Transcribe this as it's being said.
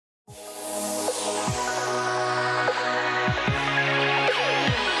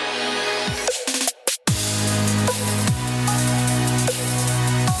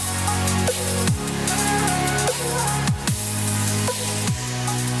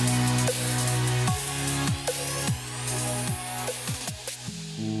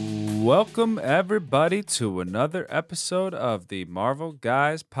Welcome, everybody, to another episode of the Marvel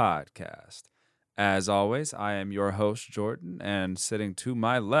Guys podcast. As always, I am your host, Jordan, and sitting to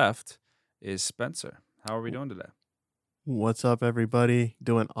my left is Spencer. How are we doing today? What's up, everybody?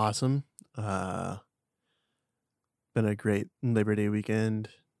 Doing awesome. Been a great Labor Day weekend.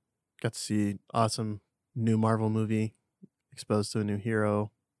 Got to see awesome new Marvel movie, exposed to a new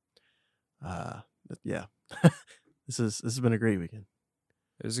hero. Yeah, this has been a great weekend.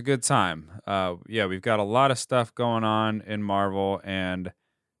 It was a good time. We've got a lot of stuff going on in Marvel, and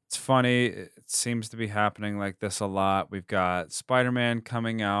it's funny. It seems to be happening like this a lot. We've got Spider-Man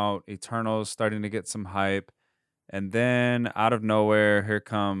coming out, Eternals starting to get some hype, and then out of nowhere, here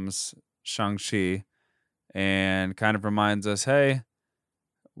comes Shang Chi, and kind of reminds us, hey,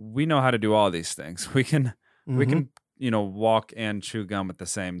 we know how to do all these things. We Mm-hmm. can, walk and chew gum at the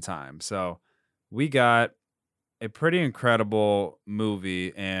same time. So we got a pretty incredible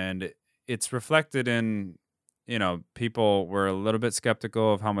movie, and it's reflected in, people were a little bit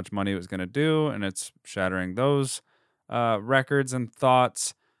skeptical of how much money it was going to do, and it's shattering those records and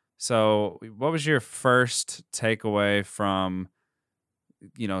thoughts. So what was your first takeaway from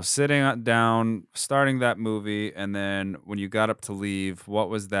sitting down, starting that movie, and then when you got up to leave, what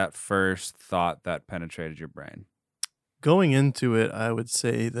was that first thought that penetrated your brain? Going into it, I would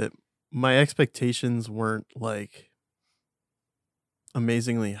say that my expectations weren't like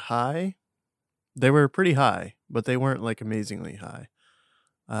amazingly high. They were pretty high, but they weren't like amazingly high.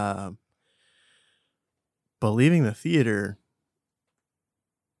 Um, but leaving the theater,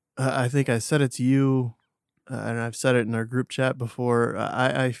 I think I said it to you, and I've said it in our group chat before.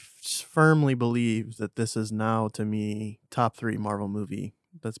 I firmly believe that this is now, to me, top 3 Marvel movie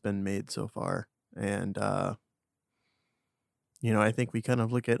that's been made so far. And, I think we kind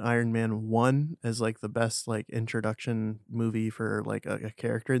of look at Iron Man 1 as like the best like introduction movie for like a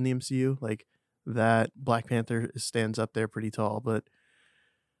character in the MCU. Like that Black Panther stands up there pretty tall. But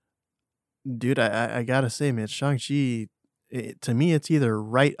dude, I gotta say, man, Shang-Chi, to me, it's either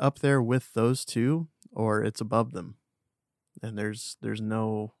right up there with those two or it's above them. And there's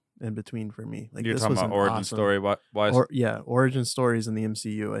no in between for me. Like You're this talking was about an origin awesome story wise? origin stories in the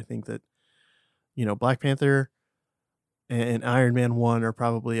MCU. I think that Black Panther and Iron Man 1 are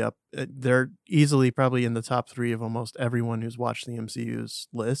probably up. They're easily probably in the top 3 of almost everyone who's watched the MCU's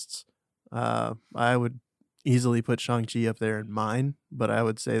lists. I would easily put Shang-Chi up there in mine, but I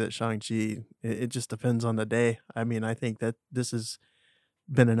would say that Shang-Chi, it just depends on the day. I mean, I think that this has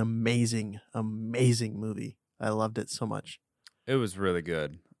been an amazing, amazing movie. I loved it so much. It was really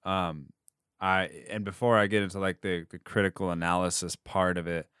good. Before I get into like the critical analysis part of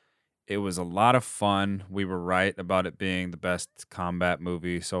it, it was a lot of fun. We were right about it being the best combat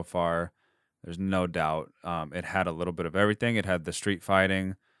movie so far. There's no doubt. It had a little bit of everything. It had the street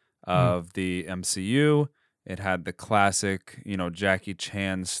fighting Mm. of the MCU. It had the classic, Jackie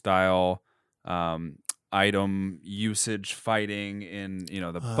Chan style um, item usage fighting in,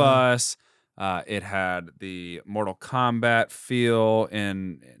 the Uh, bus. It had the Mortal Kombat feel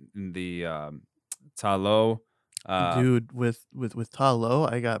in the Talo. Uh, Dude, with Ta Lo,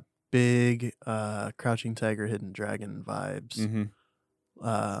 I got big Crouching Tiger, Hidden Dragon vibes. hmm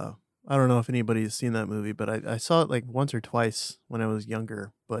Uh, I don't know if anybody's seen that movie, but I saw it like once or twice when I was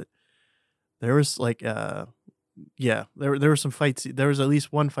younger. But there was like there were some fights. There was at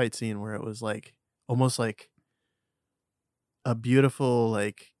least one fight scene where it was like almost like a beautiful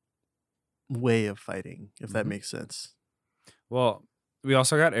like way of fighting, if that hmm makes sense. Well, we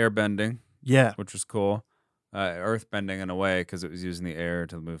also got airbending, Yeah. which was cool. Earthbending in a way because it was using the air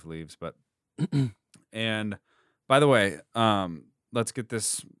to move leaves. But and by the way, let's get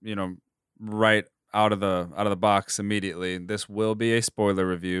this right out of the box immediately. This will be a spoiler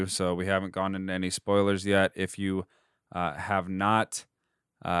review, so we haven't gone into any spoilers yet. If you have not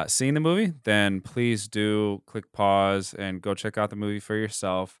seen the movie, then please do click pause and go check out the movie for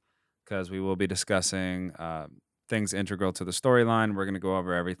yourself because we will be discussing things integral to the storyline. We're going to go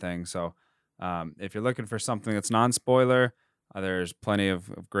over everything. So if you're looking for something that's non-spoiler, there's plenty of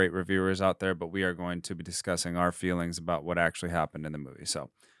great reviewers out there, but we are going to be discussing our feelings about what actually happened in the movie.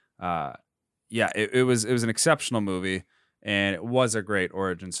 So, it was an exceptional movie, and it was a great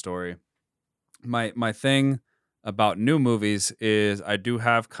origin story. My thing about new movies is I do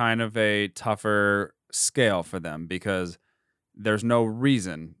have kind of a tougher scale for them because there's no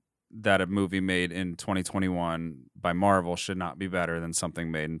reason that a movie made in 2021 by Marvel should not be better than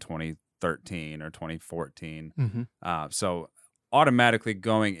something made in 2013 or 2014. Hmm. So automatically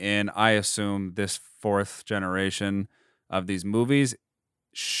going in, I assume this fourth generation of these movies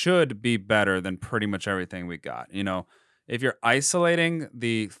should be better than pretty much everything we got. if you're isolating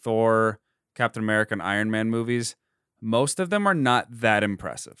the Thor, Captain America, and Iron Man movies, most of them are not that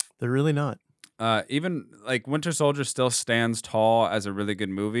impressive. They're really not. Even like Winter Soldier still stands tall as a really good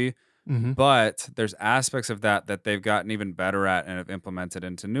movie, Mm-hmm. but there's aspects of that they've gotten even better at and have implemented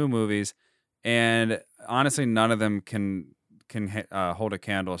into new movies. And honestly, none of them can hold a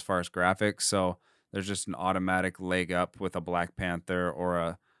candle as far as graphics. So there's just an automatic leg up with a Black Panther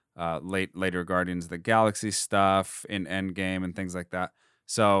or a later Guardians of the Galaxy stuff in Endgame and things like that.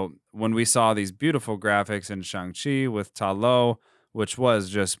 So when we saw these beautiful graphics in Shang Chi with Ta Lo, which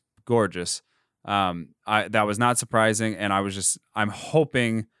was just gorgeous, that was not surprising, and I'm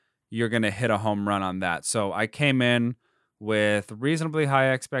hoping you're gonna hit a home run on that. So I came in with reasonably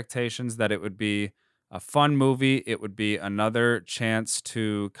high expectations that it would be a fun movie. It would be another chance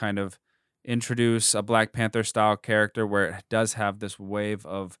to kind of introduce a Black Panther style character where it does have this wave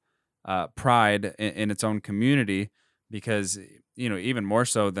of pride in its own community, because even more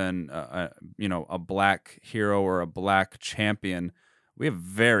so than a black hero or a black champion, we have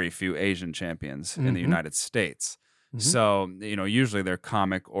very few Asian champions in the Mm-hmm. United States. Mm-hmm. So, usually they're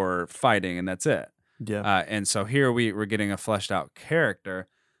comic or fighting, and that's it. Yeah. And so here we're getting a fleshed out character.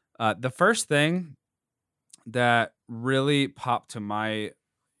 The first thing that really popped in my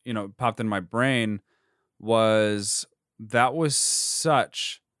brain was that was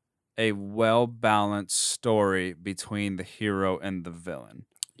such a well balanced story between the hero and the villain.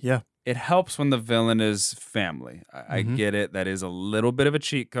 Yeah. It helps when the villain is family. I Mm-hmm. get it. That is a little bit of a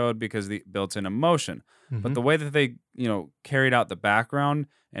cheat code because the built-in emotion. Mm-hmm. But the way that they, carried out the background,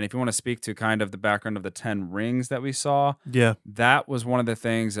 and if you want to speak to kind of the background of the 10 rings that we saw, Yeah. that was one of the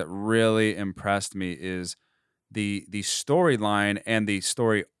things that really impressed me is the storyline and the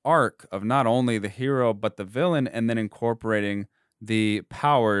story arc of not only the hero but the villain, and then incorporating the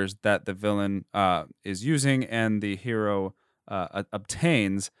powers that the villain is using and the hero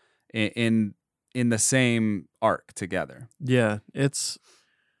obtains in the same arc together. Yeah. It's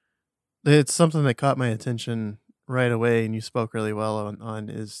something that caught my attention right away, and you spoke really well on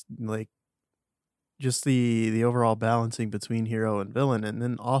is like just the overall balancing between hero and villain, and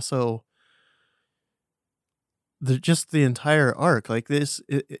then also the entire arc. Like this,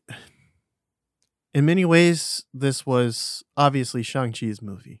 in many ways, this was obviously Shang-Chi's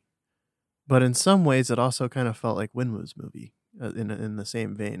movie, but in some ways, it also kind of felt like Wenwu's movie in the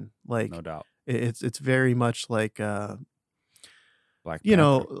same vein. Like No doubt. it's very much like Black you Panther.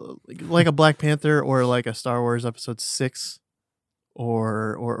 know, like a Black Panther or like a Star Wars Episode 6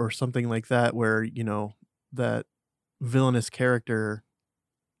 or something like that, where that villainous character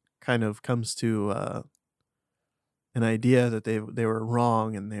kind of comes to an idea that they were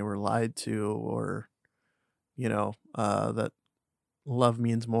wrong and they were lied to, or that love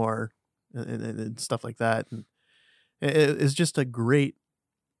means more, and stuff like that. And it's just a great,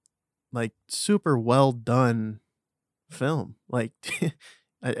 like, super well done film. Like,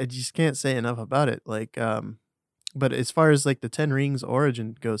 I just can't say enough about it. Like, but as far as like the Ten Rings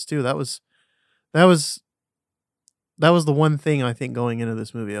origin goes too, that was the one thing I think going into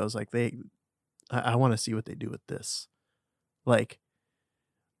this movie. I was like, I want to see what they do with this. Like,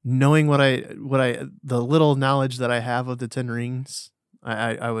 knowing the little knowledge that I have of the Ten Rings,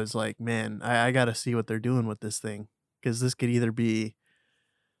 I was like, man, I got to see what they're doing with this thing, because this could either be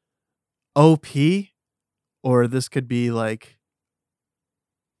OP or this could be like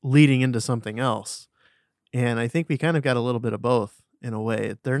leading into something else. And I think we kind of got a little bit of both in a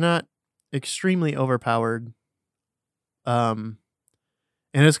way. They're not extremely overpowered. And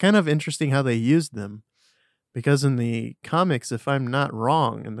it's kind of interesting how they used them, because in the comics, if I'm not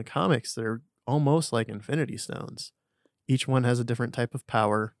wrong, in the comics, they're almost like Infinity Stones. Each one has a different type of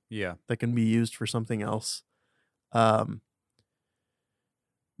power Yeah. that can be used for something else. But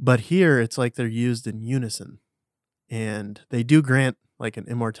here it's like they're used in unison, and they do grant like an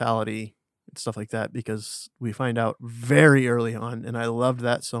immortality and stuff like that, because we find out very early on, and I loved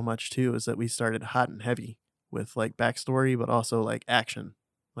that so much too, is that we started hot and heavy with like backstory, but also like action.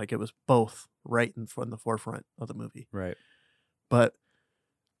 Like, it was both right in the forefront of the movie. Right. But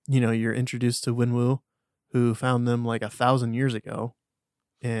you're introduced to Wenwu, who found them like 1,000 years ago,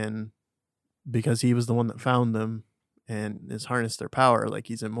 and because he was the one that found them and has harnessed their power, like,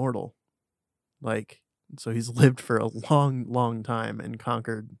 he's immortal. Like, so he's lived for a long, long time and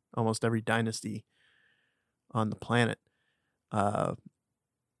conquered almost every dynasty on the planet.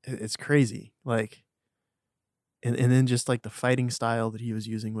 It's crazy. Like, and then just like the fighting style that he was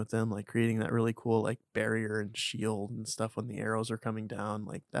using with them, like creating that really cool like barrier and shield and stuff when the arrows are coming down,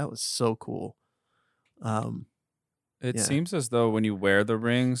 like that was so cool. It Yeah. seems as though when you wear the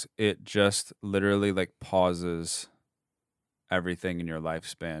rings, it just literally like pauses everything in your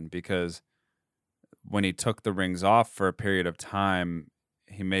lifespan, because when he took the rings off for a period of time,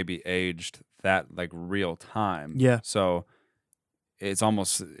 he maybe aged that like real time. Yeah. So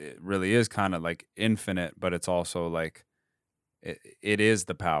it really is kind of like infinite, but it's also like it is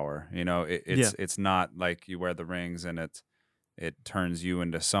the power, Yeah. it's not like you wear the rings and it turns you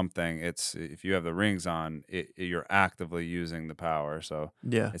into something. It's if you have the rings on, you're actively using the power. So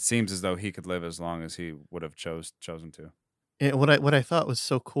Yeah. it seems as though he could live as long as he would have chosen to. And what I thought was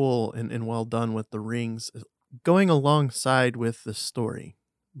so cool and well done with the rings is going alongside with the story,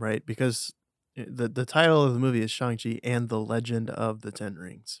 right? Because the title of the movie is Shang-Chi and the Legend of the Ten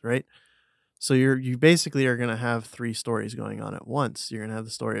Rings, right? So you basically are gonna have three stories going on at once. You're gonna have the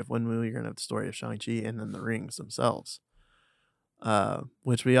story of Wenwu, you're gonna have the story of Shang-Chi, and then the rings themselves.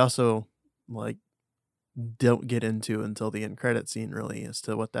 Which we also like don't get into until the end credit scene really as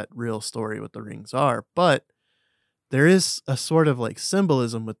to what that real story with the rings are. But there is a sort of like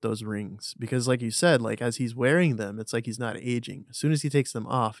symbolism with those rings because like you said, like as he's wearing them, it's like he's not aging. As soon as he takes them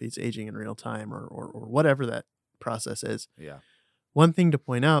off, he's aging in real time or whatever that process is. Yeah. One thing to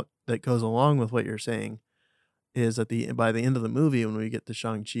point out that goes along with what you're saying is that by the end of the movie when we get to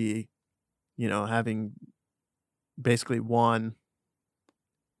Shang-Chi, having basically won,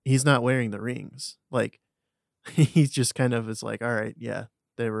 he's not wearing the rings. Like he's just kind of is like, all right, yeah,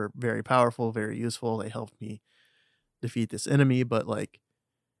 they were very powerful, very useful. They helped me defeat this enemy, but like,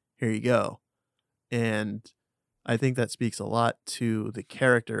 here you go. And I think that speaks a lot to the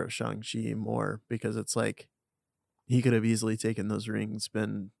character of Shang-Chi more because it's like he could have easily taken those rings,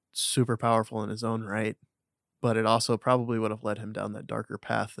 been super powerful in his own right, but it also probably would have led him down that darker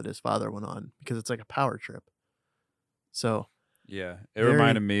path that his father went on because it's like a power trip. So, Yeah, it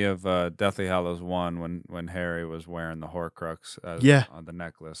reminded very, me of Deathly Hallows 1 when Harry was wearing the Horcrux yeah, on the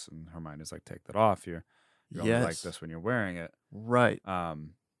necklace, and Hermione's like, "Take that off. You're only like yes, this when you're wearing it." right.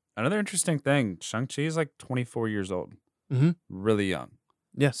 Another interesting thing, Shang-Chi is like 24 years old, Hmm. really young.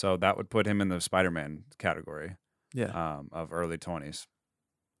 Yeah, So that would put him in the Spider-Man category yeah, of early 20s.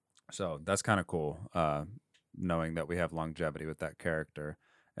 So that's kind of cool, knowing that we have longevity with that character.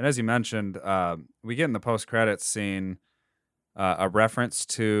 And as you mentioned, we get in the post-credits scene a reference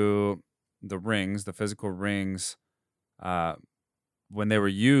to the rings, the physical rings, uh, when they were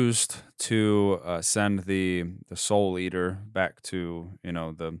used to send the Soul Eater back to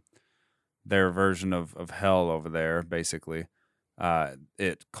their version of hell over there. Basically,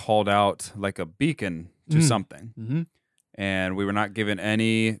 it called out like a beacon to mm, something, hmm, and we were not given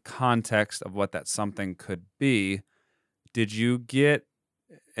any context of what that something could be. Did you get,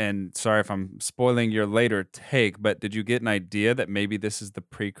 and sorry if I'm spoiling your later take, but did you get an idea that maybe this is the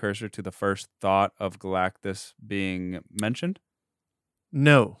precursor to the first thought of Galactus being mentioned?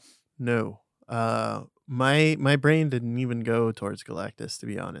 no, no. My brain didn't even go towards Galactus to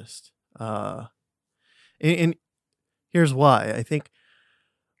be honest. And here's why. I think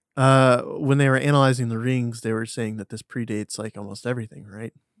when they were analyzing the rings, they were saying that this predates like almost everything,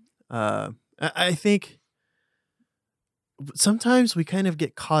 right? I think sometimes we kind of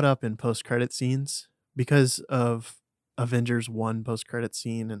get caught up in post credit scenes because of Avengers 1 post credit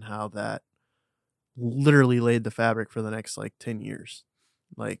scene and how that literally laid the fabric for the next like 10 years.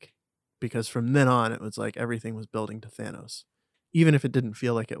 Like, because from then on, it was like everything was building to Thanos. Even if it didn't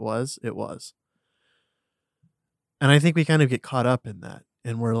feel like it was, it was. And I think we kind of get caught up in that.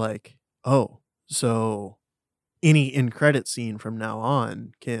 And we're like, oh, so any end credit scene from now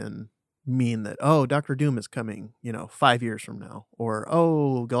on can mean that, oh, Doctor Doom is coming, 5 years from now. Or,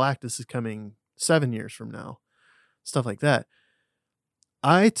 oh, Galactus is coming 7 years from now. Stuff like that.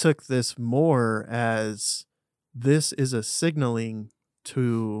 I took this more as this is a signaling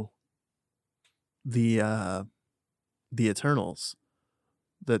to the uh the Eternals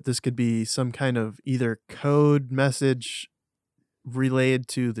that this could be some kind of either code message relayed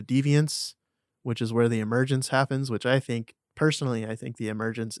to the deviants, which is where the emergence happens, which I think personally I think the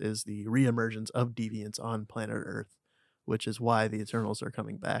emergence is the reemergence of deviants on planet Earth, which is why the Eternals are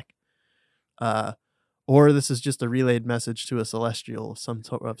coming back. Uh or this is just a relayed message to a celestial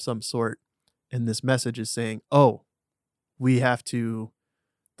of some sort, and this message is saying, "Oh, we have to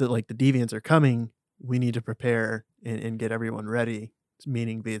that like the deviants are coming. We need to prepare and get everyone ready."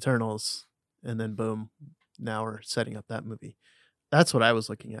 Meaning the Eternals, and then boom, now we're setting up that movie. That's what I was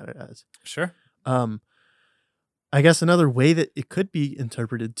looking at it as. Sure. Um, I guess another way that it could be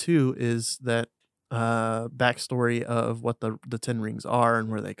interpreted too is that backstory of what the Ten Rings are and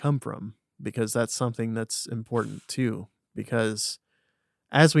where they come from, because that's something that's important too. Because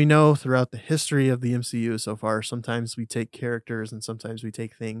as we know throughout the history of the MCU so far, sometimes we take characters and sometimes we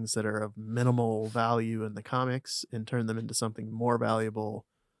take things that are of minimal value in the comics and turn them into something more valuable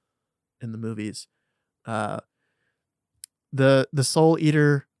in the movies. Uh, the Soul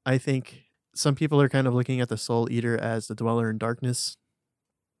Eater, I think some people are kind of looking at the Soul Eater as the Dweller in Darkness,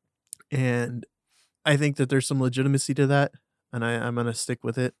 and I think that there's some legitimacy to that, and I'm gonna stick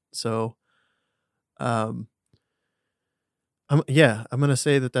with it. So, um, I'm gonna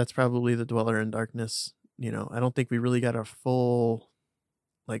say that that's probably the Dweller in Darkness. I don't think we really got a full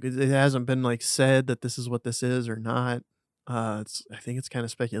like it hasn't been like said that this is what this is or not. I think it's kind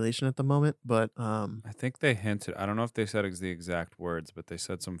of speculation at the moment, but I think they hinted. I don't know if they said the exact words, but they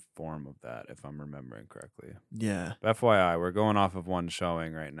said some form of that, if I'm remembering correctly. yeah, But FYI, we're going off of one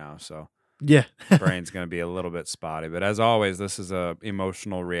showing right now, so yeah, brain's going to be a little bit spotty. But as always, this is a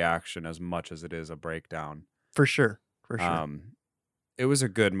emotional reaction as much as it is a breakdown. for sure, for sure. It was a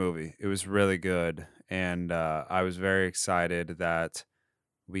good movie. It was really good, and I was very excited that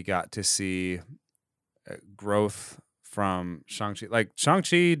we got to see growth from Shang-Chi. Like,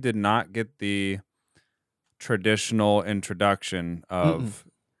 Shang-Chi did not get the traditional introduction Mm-mm. of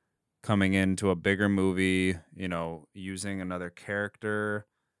coming into a bigger movie, using another character.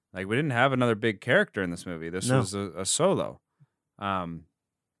 Like, we didn't have another big character in this movie. This No, was a solo. Um,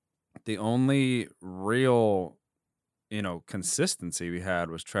 the only real, consistency we had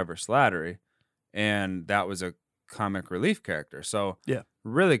was Trevor Slattery, and that was a comic relief character. So, yeah,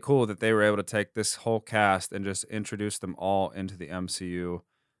 really cool that they were able to take this whole cast and just introduce them all into the MCU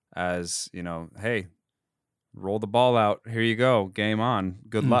as, hey, roll the ball out. Here you go. Game on.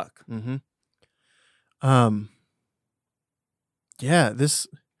 Good luck. mm-hmm. Um, yeah, this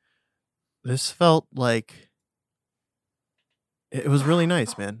felt like it was really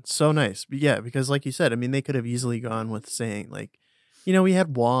nice, man. So nice. But yeah, because like you said, I mean, they could have easily gone with saying like, we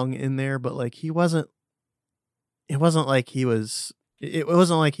had Wong in there, but like he wasn't. It wasn't like he was. It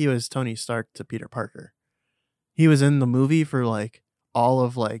wasn't like he was Tony Stark to Peter Parker. He was in the movie for like all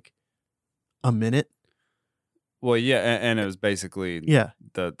of like a minute. Well, yeah, and it was basically Yeah,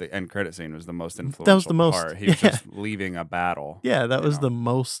 the end credit scene was the most that was influential the most. part. He was Yeah, just leaving a battle. yeah, that you was know. the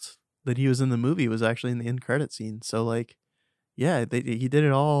most that he was in the movie was actually in the end credit scene. So like, yeah, he did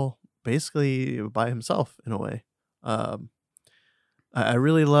it all basically by himself in a way. Um, I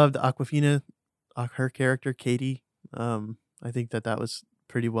really loved Aquafina, her character Katie. I think that was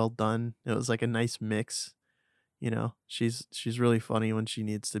pretty well done. It was like a nice mix. She's really funny when she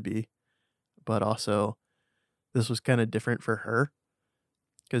needs to be, but also this was kind of different for her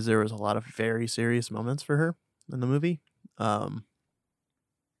because there was a lot of very serious moments for her in the movie. Um,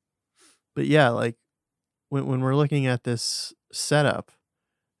 but yeah, like when we're looking at this setup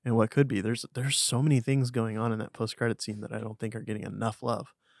and what could be, there's so many things going on in that post credit scene that I don't think are getting enough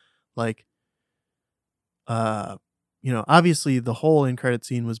love. Like, uh, obviously the whole end credit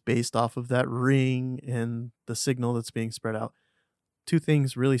scene was based off of that ring and the signal that's being spread out. Two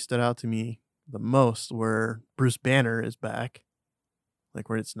things really stood out to me the most were Bruce Banner is back, like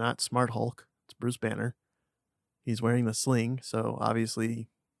where it's not Smart Hulk, it's Bruce Banner. He's wearing the sling, so obviously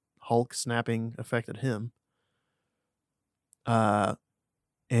Hulk snapping affected him. Uh,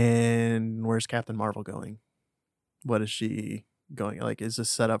 and where's Captain Marvel going? What is she going? Like, is this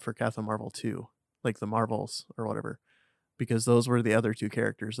set up for Captain Marvel 2? Like the Marvels or whatever? Because those were the other two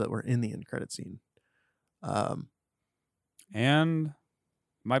characters that were in the end credit scene. Um, And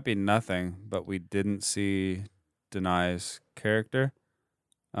might be nothing, but we didn't see Denai's character,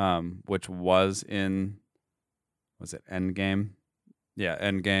 which was it Endgame? Yeah,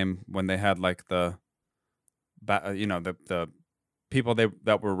 Endgame, when they had like the people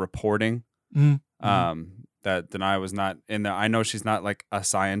that were reporting, mm-hmm. that Denai was not in there. I know she's not like a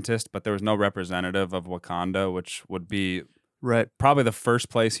scientist, but there was no representative of Wakanda, which would be Right. probably the first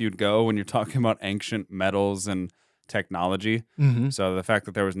place you'd go when you're talking about ancient metals and technology. Mm-hmm. So the fact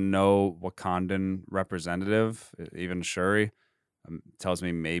that there was no Wakandan representative, even Shuri, tells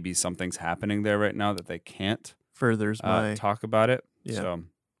me maybe something's happening there right now that they can't Furthers my talk about it. yeah. So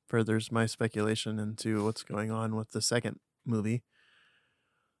Furthers my speculation into what's going on with the second movie.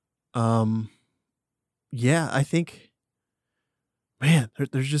 Yeah, I think, man,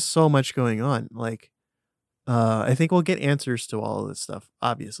 there's just so much going on. Like, I think we'll get answers to all of this stuff.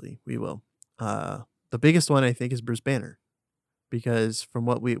 Obviously, we will. The biggest one I think is Bruce Banner, because from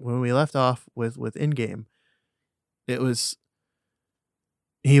when we left off with Endgame, it was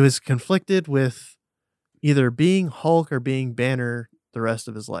he was conflicted with either being Hulk or being Banner the rest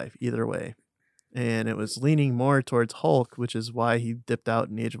of his life. Either way, and it was leaning more towards Hulk, which is why he dipped out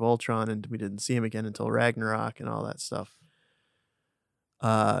in Age of Ultron, and we didn't see him again until Ragnarok and all that stuff.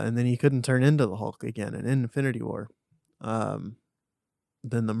 And then he couldn't turn into the Hulk again in Infinity War. Then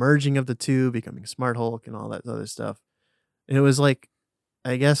the merging of the two, becoming Smart Hulk and all that other stuff. And it was like,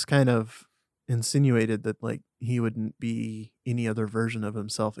 I guess, kind of insinuated that like he wouldn't be any other version of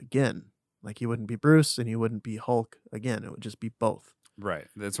himself again. Like he wouldn't be Bruce and he wouldn't be Hulk again. It would just be both. Right.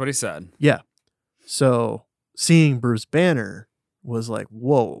 That's what he said. Yeah. So seeing Bruce Banner was like,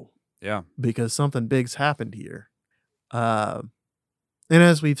 whoa. Yeah. Because something big's happened here. And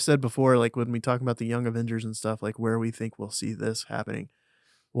as we've said before, like when we talk about the Young Avengers and stuff, like where we think we'll see this happening,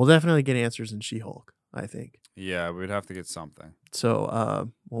 we'll definitely get answers in She-Hulk, I think. Yeah, we'd have to get something.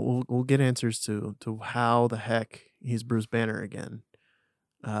 So we'll get answers to how the heck he's Bruce Banner again.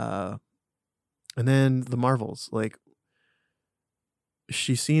 And then the Marvels, like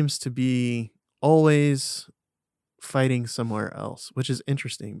she seems to be always fighting somewhere else, which is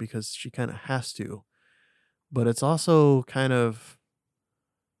interesting because she kind of has to. But it's also kind of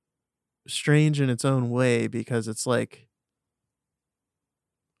strange in its own way because it's like,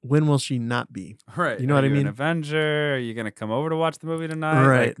 when will she not be? Right. You know what I mean? An Avenger? Are you going to come over to watch the movie tonight?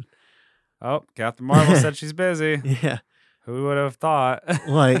 Right. Like, oh, Captain Marvel said she's busy. Yeah. Who would have thought?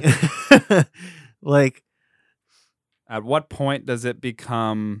 Like, like, at what point does it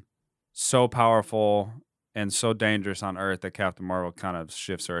become so powerful and so dangerous on Earth that Captain Marvel kind of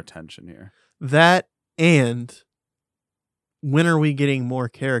shifts her attention here? That, and when are we getting more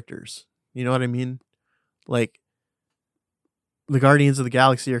characters? You know what I mean? Like, the Guardians of the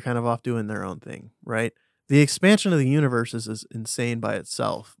Galaxy are kind of off doing their own thing, right? The expansion of the universe is insane by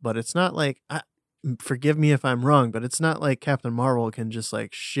itself, but it's not like, forgive me if I'm wrong, but it's not like Captain Marvel can just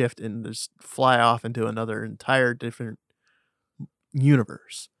like shift and just fly off into another entire different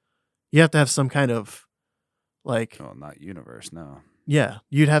universe. You have to have some kind of like... Oh, not universe, no. Yeah,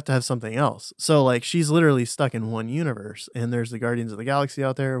 you'd have to have something else. So, like, she's literally stuck in one universe, and there's the Guardians of the Galaxy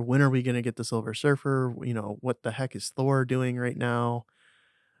out there. When are we going to get the Silver Surfer? You know, what the heck is Thor doing right now?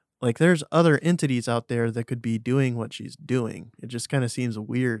 Like, there's other entities out there that could be doing what she's doing. It just kind of seems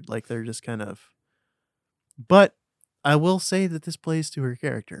weird. Like, they're just kind of... But I will say that this plays to her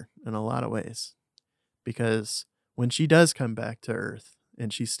character in a lot of ways. Because when she does come back to Earth,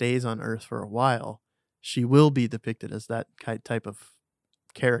 and she stays on Earth for a while, she will be depicted as that type of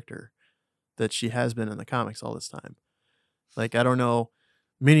character that she has been in the comics all this time. Like, I don't know,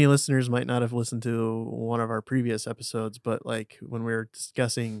 many listeners might not have listened to one of our previous episodes, but like when we were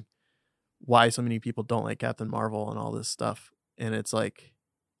discussing why so many people don't like Captain Marvel and all this stuff, and it's like,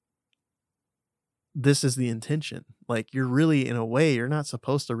 this is the intention. Like, you're really, in a way, you're not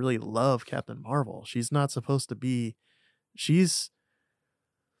supposed to really love Captain Marvel. She's not supposed to be... She's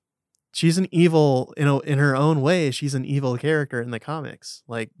an evil, in her own way. She's an evil character in the comics.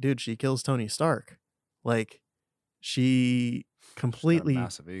 Like, dude, she kills Tony Stark. Like, she completely... She's got a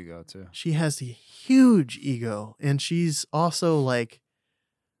massive ego, too. She has a huge ego. And she's also, like,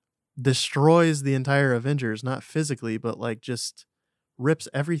 destroys the entire Avengers, not physically, but, like, just rips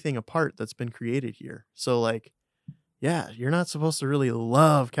everything apart that's been created here. So, like, yeah, you're not supposed to really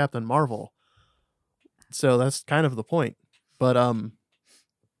love Captain Marvel. So that's kind of the point. But,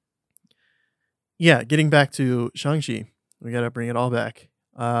 yeah, getting back to Shang-Chi, we got to bring it all back.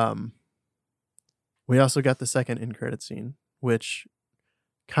 We also got the second end credit scene, which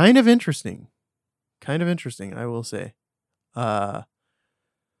kind of interesting, I will say. Because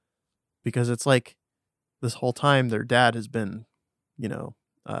it's like this whole time their dad has been,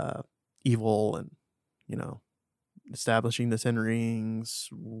 evil and, establishing the Ten Rings,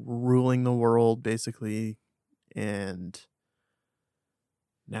 ruling the world, basically. And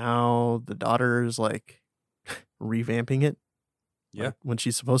now the daughter is like revamping it. Yeah. Like, when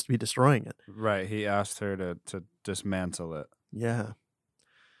she's supposed to be destroying it. Right. He asked her to dismantle it. Yeah.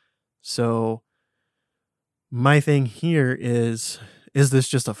 So my thing here is this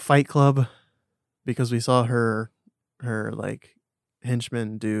just a fight club? Because we saw her like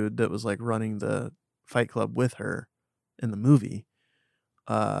henchman dude that was like running the fight club with her in the movie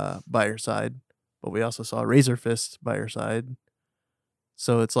by her side. But we also saw Razor Fist by her side.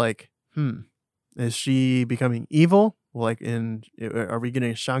 So it's like, is she becoming evil? Like, are we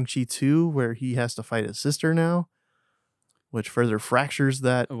getting a Shang-Chi 2 where he has to fight his sister now? Which further fractures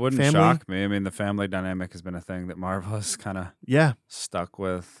that It wouldn't family. shock me. I mean, the family dynamic has been a thing that Marvel has kind of stuck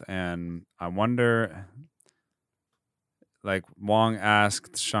with. And I wonder, like, Wong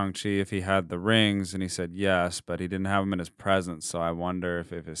asked Shang-Chi if he had the rings, and he said yes, but he didn't have them in his presence. So I wonder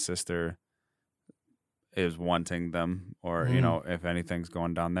if his sister is wanting them, or if anything's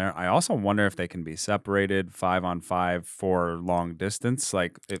going down there. I also wonder if they can be separated 5-on-5 for long distance.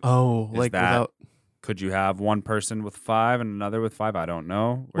 Like, without could you have one person with 5 and another with 5? I don't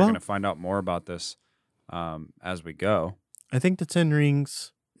know. We're Well, gonna find out more about this as we go. I think the 10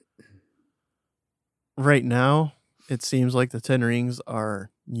 Rings right now, it seems like the 10 Rings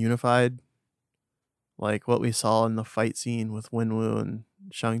are unified. Like what we saw in the fight scene with Wenwu and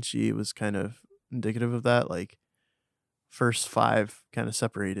Shang-Chi was kind of indicative of that. Like first 5 kind of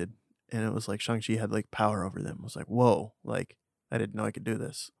separated, and it was like Shang-Chi had like power over them. It was like, whoa, like I didn't know I could do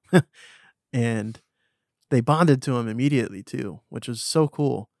this. And they bonded to him immediately too, which was so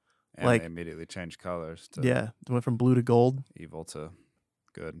cool. And they Like, immediately changed colors to yeah, it went from blue to gold. evil to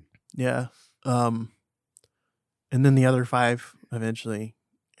good. Yeah. Um, and then the other 5 eventually,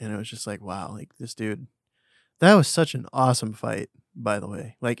 and it was just like, wow, like this dude. That was such an awesome fight, by the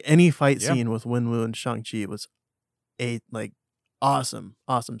way. Like any fight Yeah. scene with Wenwu and Shang-Chi was like awesome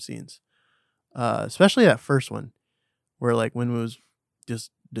scenes. Especially that first one where like Wenwu was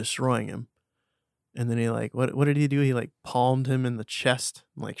just destroying him. And then he like what did he do? He like palmed him in the chest,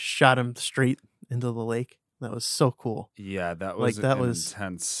 and, like shot him straight into the lake. That was so cool. Yeah, that Like was that an was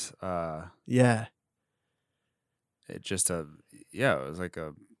intense yeah. it just a yeah, it was like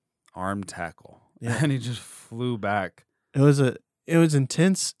a arm tackle. Yeah. And he just flew back. It was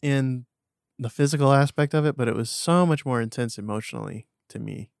intense in the physical aspect of it, but it was so much more intense emotionally to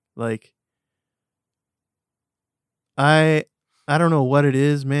me. Like I don't know what it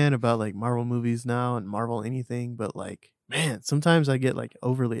is, man, about like Marvel movies now and Marvel anything, but like, man, sometimes I get like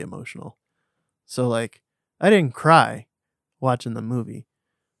overly emotional. So like, I didn't cry watching the movie,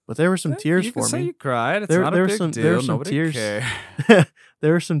 but there were some tears You can say forming. you cried. It's There not a there were big some deal. Nobody tears. cares.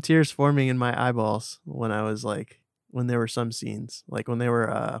 There were some tears forming in my eyeballs when I was like when there were some scenes, like when they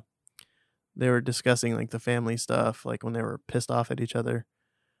were discussing like the family stuff, like when they were pissed off at each other.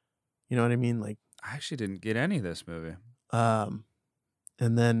 You know what I mean? Like I actually didn't get any of this movie. and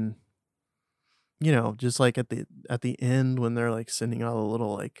then just like at the end when they're like sending out a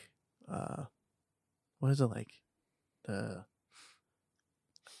little like uh what is it the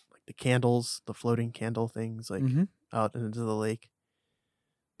like the candles, the floating candle things like Mm-hmm. out into the lake.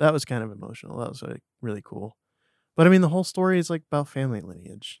 That was kind of emotional. That was like really cool. But I mean the whole story is like about family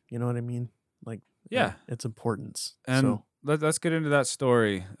lineage. You know what I mean? Like Yeah. its importance. And So let's get into that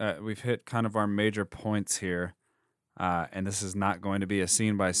story. We've hit kind of our major points here. And this is not going to be a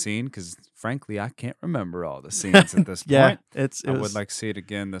scene by scene because, frankly, I can't remember all the scenes at this yeah, point. it I would was like to see it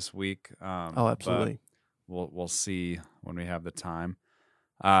again this week. oh absolutely. But we'll see when we have the time.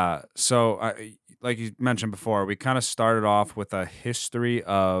 Like you mentioned before, we kind of started off with a history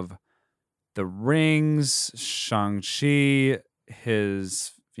of the rings, Shang-Chi,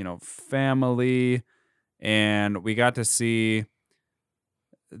 his family, and we got to see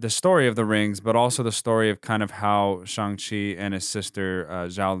the story of the rings, but also the story of kind of how Shang-Chi and his sister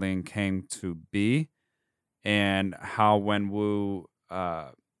Zhao Ling came to be, and how Wenwu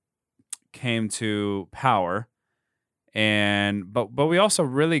came to power. And but we also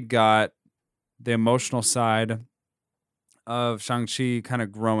really got the emotional side of Shang-Chi kind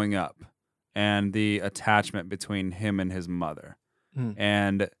of growing up and the attachment between him and his mother. Mm.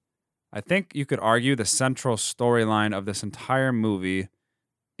 And I think you could argue the central storyline of this entire movie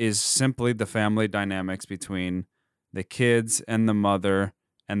is simply the family dynamics between the kids and the mother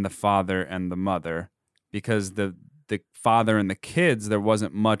and the father and the mother, because the father and the kids, there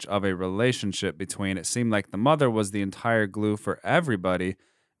wasn't much of a relationship between. It seemed like the mother was the entire glue for everybody,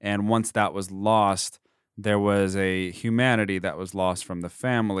 and once that was lost, there was a humanity that was lost from the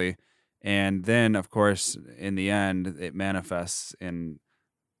family. And then of course in the end it manifests in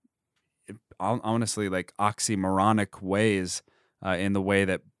honestly like oxymoronic ways, in the way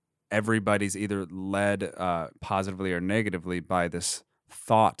that everybody's either led positively or negatively by this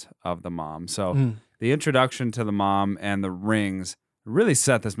thought of the mom. So Mm. the introduction to the mom and the rings really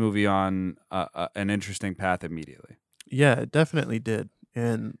set this movie on an interesting path immediately. Yeah, it definitely did.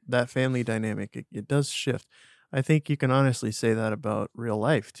 And that family dynamic, it does shift. I think you can honestly say that about real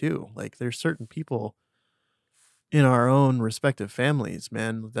life too. Like there's certain people in our own respective families,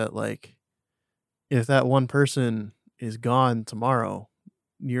 man, that like if that one person is gone tomorrow,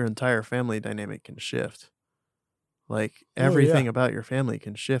 your entire family dynamic can shift. Like Oh yeah. everything about your family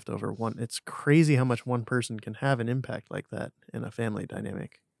can shift over one. It's crazy how much one person can have an impact like that in a family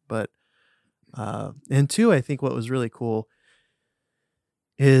dynamic. But and two, I think what was really cool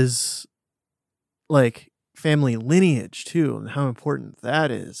is like family lineage too and how important that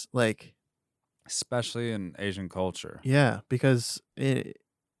is. Like Especially in Asian culture. yeah, because I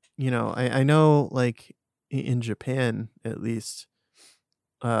know like in Japan at least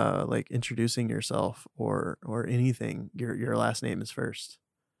like introducing yourself or anything your last name is first.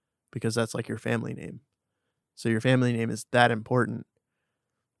 because that's like your family name. So your family name is that important.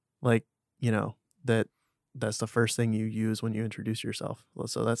 Like, you know, that's the first thing you use when you introduce yourself. Well,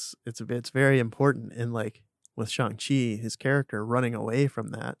 so it's very important. And like with Shang-Chi, his character running away from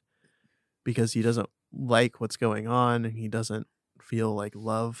that because he doesn't like what's going on and he doesn't feel like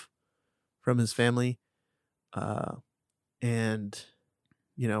love from his family. And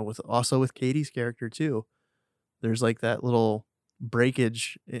you know, with Katie's character too, there's like that little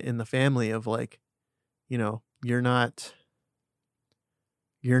breakage in the family of like, you know, you're not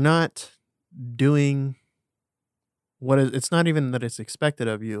doing it's not even that it's expected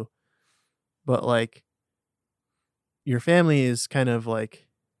of you, but like your family is kind of like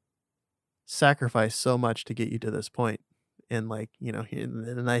sacrificed so much to get you to this point. And like, you know,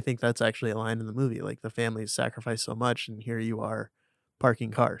 and I think that's actually a line in the movie. Like the family's sacrificed so much, and here you are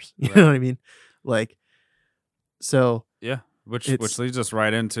parking cars. You know what I mean? Like, so Yeah, which it's leads us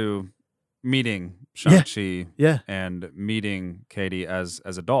right into meeting Shang-Chi yeah. and meeting Katie as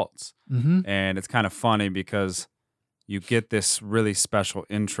adults. Mm-hmm. And it's kind of funny because you get this really special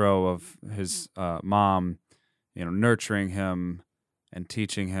intro of his mom, you know, nurturing him and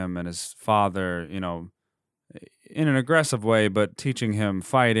teaching him, and his father, you know, in an aggressive way, but teaching him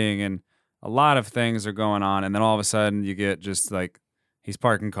fighting, and a lot of things are going on. And then all of a sudden you get just like, he's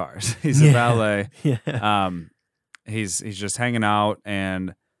parking cars. He's a valet. Yeah. He's just hanging out,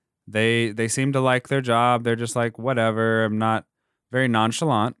 and they seem to like their job. They're just like, whatever. I'm not very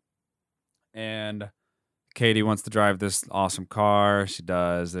nonchalant. And Katie wants to drive this awesome car. She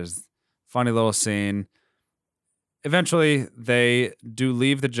does. There's a funny little scene. Eventually, they do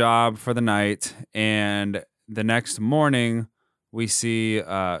leave the job for the night, and the next morning, we see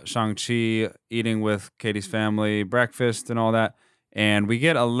Shang-Chi eating with Katie's family, breakfast and all that. And we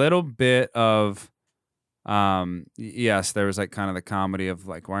get a little bit of, yes, there was like kind of the comedy of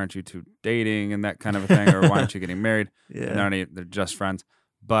like, why aren't you two dating and that kind of a thing, or why aren't you getting married? Yeah. And they're just friends.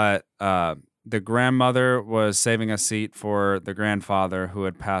 But the grandmother was saving a seat for the grandfather who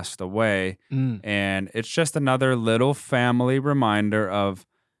had passed away. And it's just another little family reminder of,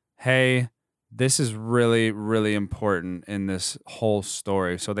 hey, this is really, really important in this whole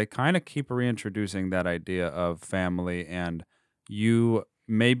story. So they kind of keep reintroducing that idea of family, and you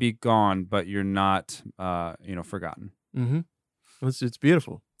may be gone, but you're not, forgotten. Mm-hmm. It's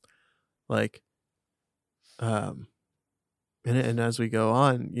beautiful. Like, and as we go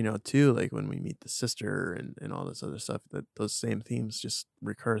on, you know, too, like when we meet the sister and all this other stuff, that those same themes just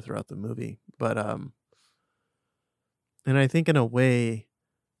recur throughout the movie. But and I think in a way,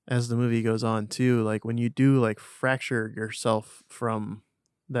 as the movie goes on too, like when you do like fracture yourself from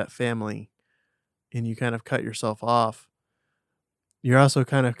that family and you kind of cut yourself off, you're also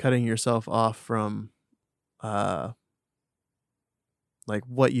kind of cutting yourself off from like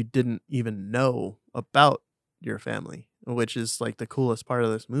what you didn't even know about your family, which is like the coolest part of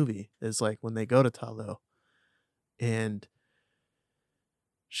this movie is like when they go to Talo and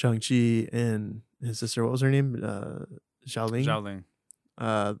Shang-Chi and his sister, what was her name? Xiaoling.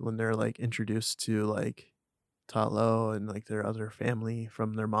 When they're like introduced to like Talo and like their other family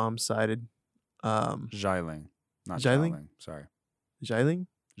from their mom's side. Xialing, not Xialing? Xiaoling. Sorry. Xialing?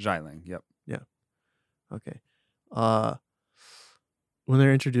 Xialing, yep. Yeah. Okay. When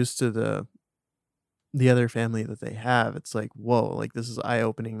they're introduced to the other family that they have, it's like, whoa, like this is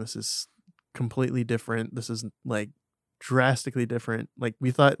eye-opening. This is completely different. This is like drastically different. Like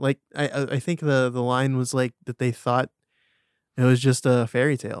we thought, like I think the line was like that they thought it was just a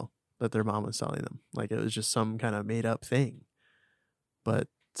fairy tale that their mom was telling them. Like it was just some kind of made up thing. But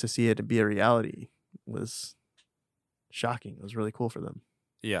to see it be a reality was shocking. It was really cool for them.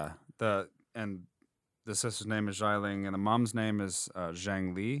 Yeah. The sister's name is Xialing, and the mom's name is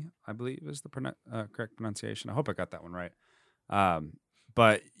Zhang Li, I believe is the correct pronunciation. I hope I got that one right.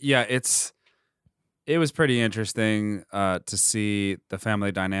 But yeah, it was pretty interesting to see the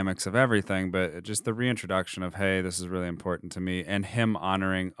family dynamics of everything, but just the reintroduction of, hey, this is really important to me, and him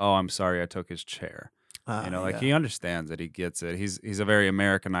honoring, oh, I'm sorry I took his chair. Like he understands it, he gets it. He's a very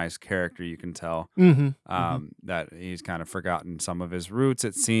Americanized character, you can tell. That he's kind of forgotten some of his roots,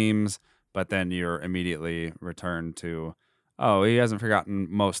 it seems, but then you're immediately returned to, oh, he hasn't forgotten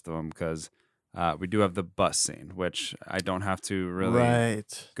most of them, because we do have the bus scene, which I don't have to really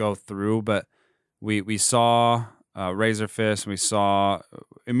go through, but we saw Razor Fist, we saw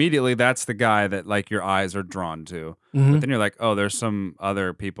immediately that's the guy that like your eyes are drawn to. But then you're like, oh, there's some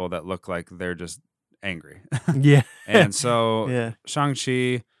other people that look like they're just angry. Yeah. And so Yeah.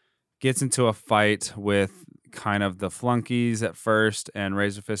 Shang-Chi gets into a fight with kind of the flunkies at first, and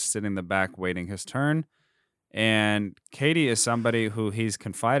Razor Fist sitting in the back waiting his turn. And Katie is somebody who he's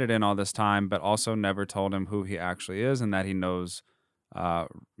confided in all this time, but also never told him who he actually is and that he knows, uh,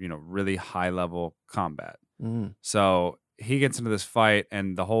 really high level combat. Mm. So he gets into this fight,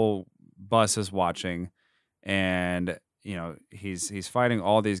 and the whole bus is watching, and he's fighting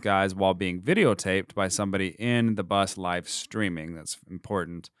all these guys while being videotaped by somebody in the bus live streaming. That's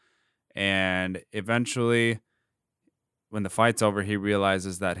important. And eventually, when the fight's over, he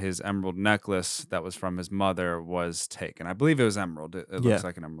realizes that his emerald necklace that was from his mother was taken. I believe it was emerald. It Yeah, looks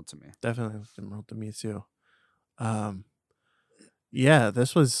like an emerald to me. definitely looked emerald to me too. Um, yeah,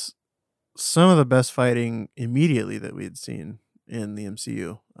 this was some of the best fighting immediately that we had seen in the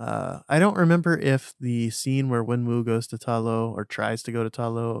MCU. I don't remember if the scene where Wenwu goes to Ta Lo or tries to go to Ta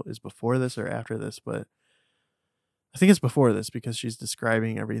Lo is before this or after this, but I think it's before this because she's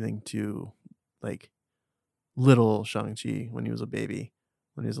describing everything to like little Shang Chi when he was a baby,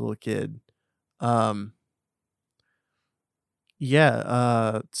 when he was a little kid. Um,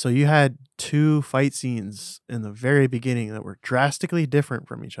 yeah, so you had two fight scenes in the very beginning that were drastically different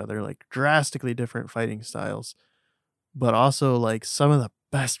from each other, like drastically different fighting styles, but also like some of the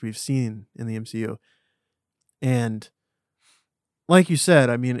best we've seen in the MCU. And like you said,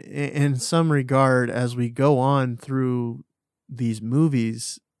 I mean, in some regard, as we go on through these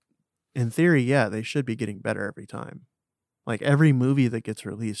movies, in theory, yeah, they should be getting better every time. Like every movie that gets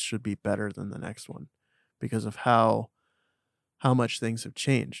released should be better than the next one because of how much things have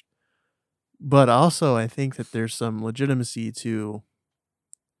changed. But also, I think that there's some legitimacy to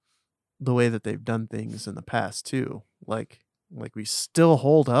the way that they've done things in the past too. Like we still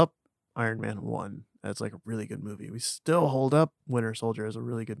hold up Iron Man 1 as like a really good movie. We still hold up Winter Soldier as a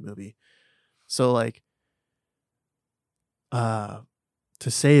really good movie. So like uh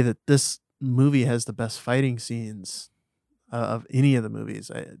to say that this movie has the best fighting scenes of any of the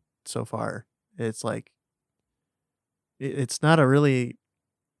movies so far, it's like it's not a really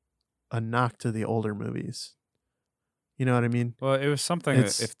a knock to the older movies. You know what I mean? Well, it was something that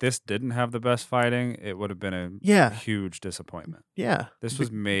It's if this didn't have the best fighting, it would have been a yeah, huge disappointment. yeah. This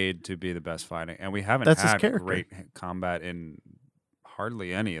was made to be the best fighting, and we haven't That's his had character. great combat in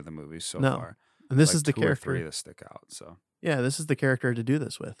hardly any of the movies so No, far. and this Like is the 2 or 3 character. that stick out. So Yeah, this is the character to do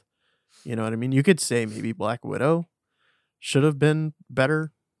this with. You know what I mean? You could say maybe Black Widow should have been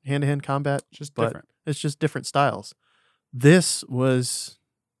better hand to hand combat, it's just but different. it's just different styles. This was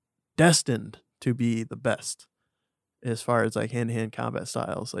destined to be the best as far as like hand to hand combat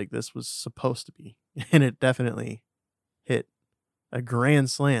styles. Like this was supposed to be, and it definitely hit a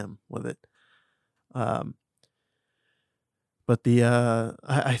grand slam with it. Um, but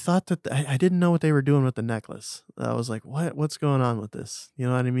I thought that I didn't know what they were doing with the necklace. I was like, what's going on with this? You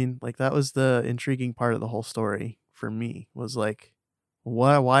know what I mean? Like that was the intriguing part of the whole story for me. Was like,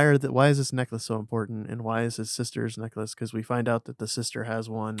 why is this necklace so important, and why is his sister's necklace? Because we find out that the sister has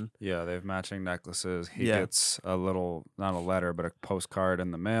one. Yeah, they have matching necklaces. He Yeah. gets a little, not a letter, but a postcard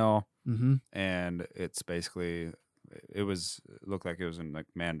in the mail, Mm-hmm. and it's basically it looked like it was in like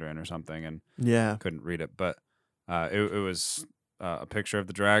Mandarin or something, and Yeah. couldn't read it, but it was a picture of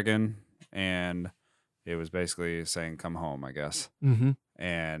the dragon, and it was basically saying "come home," I guess. Mm-hmm.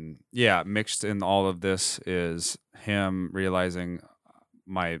 And yeah, mixed in all of this is him realizing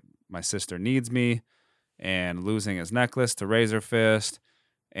my sister needs me, and losing his necklace to Razor Fist,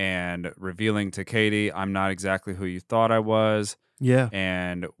 and revealing to Katie, I'm not exactly who you thought I was. Yeah.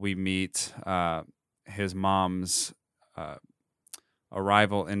 And we meet his mom's uh,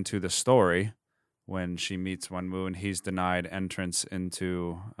 arrival into the story when she meets Wenwu, and he's denied entrance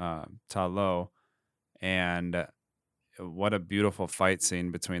into Ta Lo. And what a beautiful fight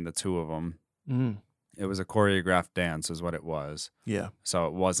scene between the two of them. Mm. It was a choreographed dance is what it was. Yeah. So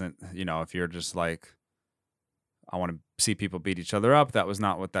it wasn't, if you're just like, I want to see people beat each other up, that was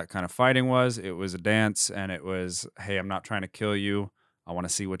not what that kind of fighting was. It was a dance, and it was, hey, I'm not trying to kill you. I want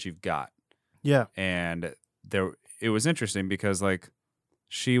to see what you've got. Yeah. And it was interesting because like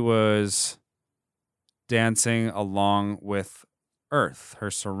she was dancing along with Earth,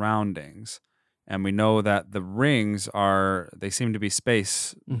 her surroundings. And we know that the rings they seem to be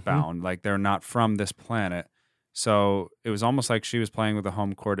space bound, like they're not from this planet. So it was almost like she was playing with a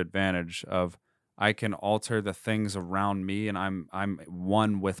home court advantage of, I can alter the things around me, and I'm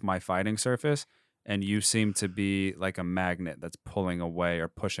one with my fighting surface, and you seem to be like a magnet that's pulling away or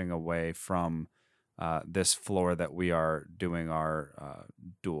pushing away from this floor that we are doing our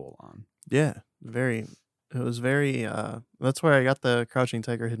duel on. Yeah. It was very, that's where I got the Crouching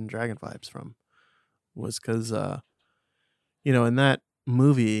Tiger, Hidden Dragon vibes from, was because, in that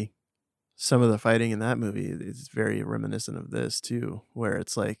movie, some of the fighting in that movie is very reminiscent of this too, where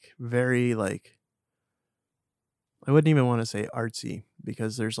it's like very like I wouldn't even want to say artsy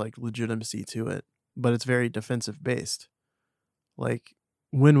because there's like legitimacy to it, but it's very defensive based. Like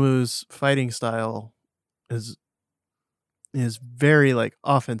Winwoo's fighting style is very like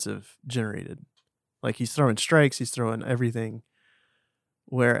offensive generated. Like he's throwing strikes, he's throwing everything,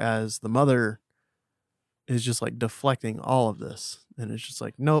 whereas the mother is just like deflecting all of this, and it's just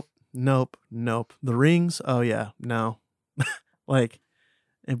like nope, nope, nope. The rings, oh yeah, no, like,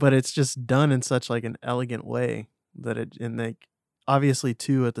 but it's just done in such like an elegant way that it, and like obviously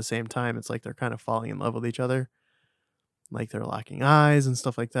too at the same time, it's like they're kind of falling in love with each other, like they're locking eyes and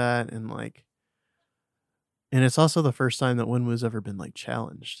stuff like that, and like, and it's also the first time that Winwoo's ever been like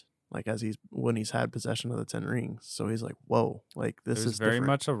challenged, like as when he's had possession of the 10 rings. So he's like, whoa, like this It was is very different.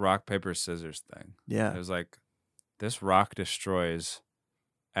 much a rock, paper, scissors thing. Yeah. It was like, this rock destroys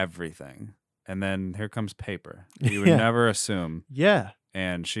everything. And then here comes paper. You would Yeah. never assume. Yeah.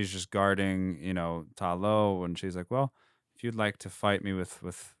 And she's just guarding, Ta Lo, and she's like, well, if you'd like to fight me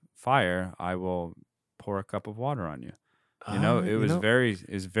with fire, I will pour a cup of water on you. It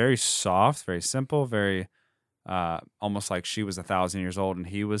was very soft, very simple, very almost like she was 1,000 years old and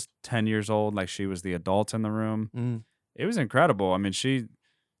he was 10 years old, like she was the adult in the room. It was incredible. I mean, she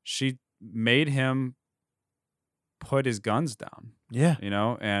made him put his guns down. Yeah.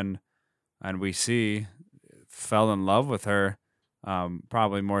 And we see fell in love with her,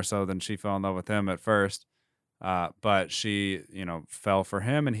 probably more so than she fell in love with him at first. But she, fell for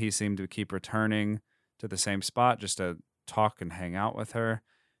him, and he seemed to keep returning to the same spot just to talk and hang out with her.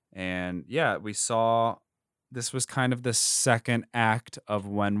 And yeah, we saw this was kind of the second act of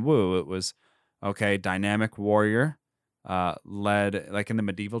Wenwu. It was, okay, dynamic warrior, led, like in the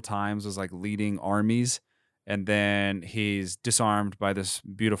medieval times, was like leading armies. And then he's disarmed by this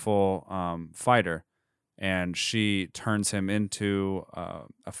beautiful fighter. And she turns him into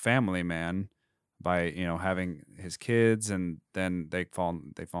a family man by having his kids, and then they fall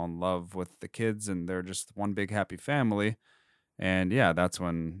in love with the kids, and they're just one big happy family. And yeah, that's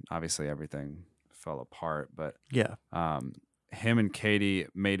when obviously everything fell apart. But Yeah. him and Katie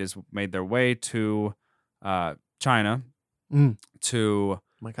made their way to China to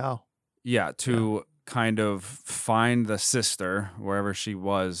Macau. Yeah, to kind of find the sister wherever she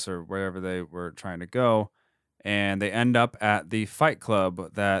was or wherever they were trying to go. And they end up at the fight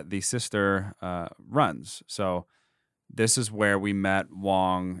club that the sister runs. So this is where we met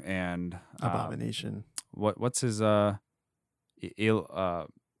Wong and Abomination. What's his what's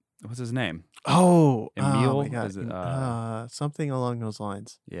his name? Oh, Emil? oh my God. Is it, something along those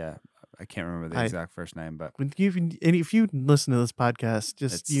lines. Yeah, I can't remember the exact first name, but if you listen to this podcast,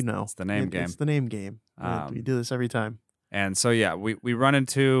 just it's the name game. It's the name game. We do this every time. And so yeah, we run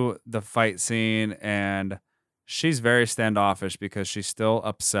into the fight scene, and she's very standoffish because she's still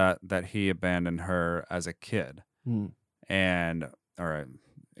upset that he abandoned her as a kid, and or a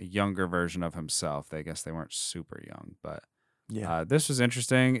younger version of himself. I guess they weren't super young, but yeah, this was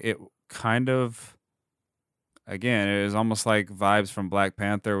interesting. It kind of, again, it was almost like vibes from Black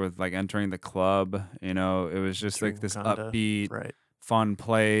Panther with like entering the club. It was just like this upbeat, fun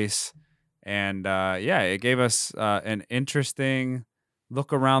place. And it gave us an interesting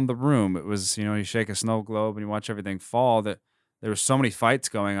look around the room. It was, you shake a snow globe and you watch everything fall. That there were so many fights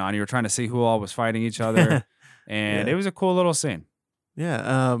going on. You were trying to see who all was fighting each other. And it was a cool little scene.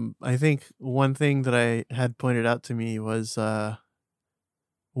 Yeah. I think one thing that I had pointed out to me was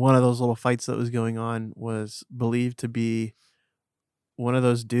one of those little fights that was going on was believed to be one of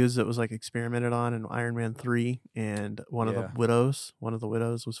those dudes that was like experimented on in Iron Man 3, and one of the widows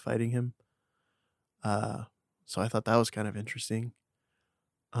was fighting him. So I thought that was kind of interesting.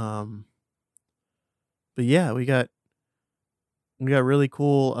 But yeah, we got really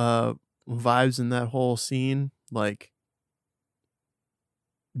cool vibes in that whole scene, like,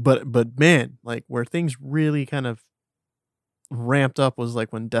 but man, like where things really kind of ramped up was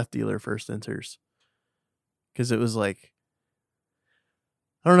like when Death Dealer first enters, because it was like,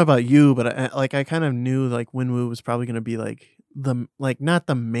 I don't know about you, but I kind of knew like Winwu was probably going to be like not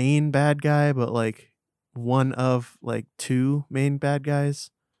the main bad guy, but like one of like two main bad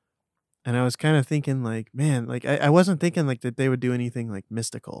guys. And I was kind of thinking like, man, like I wasn't thinking like that they would do anything like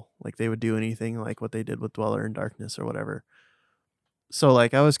mystical, like they would do anything like what they did with Dweller in Darkness or whatever. So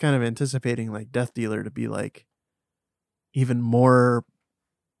like I was kind of anticipating like Death Dealer to be like even more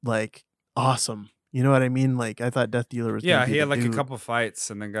like awesome. You know what I mean? Like I thought Death Dealer was he had like a couple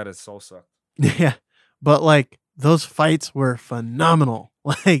fights and then got his soul sucked. Yeah, but like those fights were phenomenal.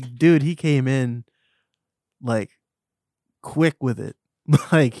 Like, dude, he came in like quick with it.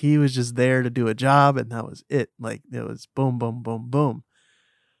 Like he was just there to do a job, and that was it. Like it was boom, boom, boom, boom.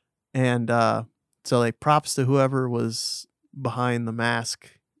 And So like props to whoever was behind the mask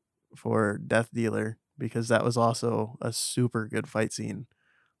for Death Dealer, because that was also a super good fight scene.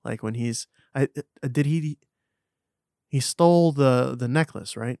 Like when he stole the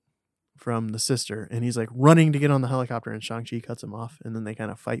necklace, right? From the sister, and he's like running to get on the helicopter, and Shang Chi cuts him off, and then they kind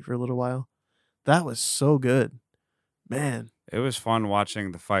of fight for a little while. That was so good, man. It was fun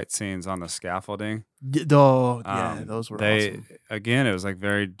watching the fight scenes on the scaffolding. Oh yeah, those were They awesome. again, it was like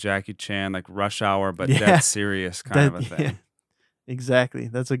very Jackie Chan, like Rush Hour, but Yeah, dead serious kind of a yeah, thing. exactly.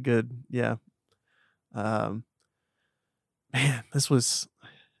 That's a good, yeah. Um, man, this was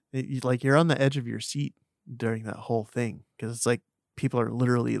like you're on the edge of your seat during that whole thing, because it's like people are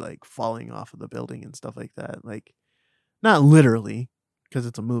literally like falling off of the building and stuff like that. Like not literally, because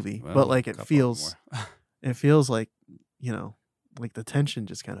it's a movie, but Well, like a couple of them were. it feels like, you know, like the tension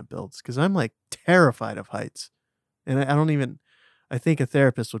just kind of builds, because I'm like terrified of heights. And I don't even, I think a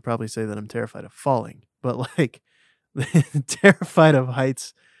therapist would probably say that I'm terrified of falling, but like terrified of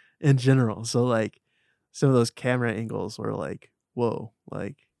heights in general. So like some of those camera angles were like, whoa,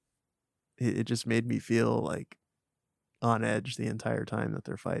 like it just made me feel like on edge the entire time that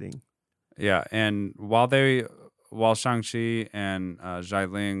they're fighting. Yeah, and while Shang-Chi and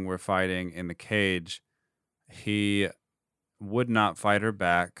Xialing were fighting in the cage, he would not fight her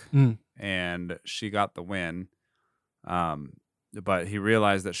back, Mm. and she got the win. Um, but he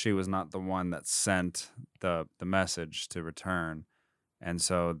realized that she was not the one that sent the message to return, and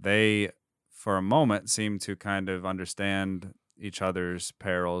so they, for a moment, seemed to kind of understand each other's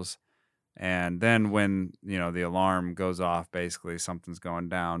perils. And then when the alarm goes off, basically something's going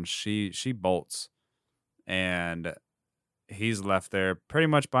down. She bolts, and he's left there pretty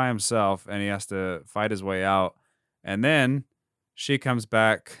much by himself, and he has to fight his way out. And then she comes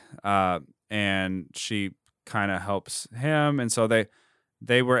back, and she kind of helps him, and so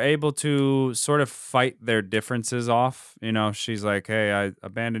they were able to sort of fight their differences off. She's like, "Hey, I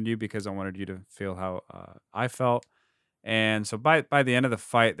abandoned you because I wanted you to feel how I felt." And so by the end of the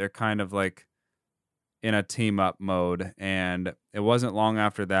fight, they're kind of like in a team up mode. And it wasn't long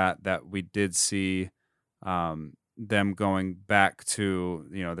after that we did see them going back to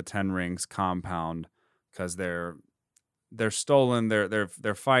the Ten Rings compound, because they're stolen.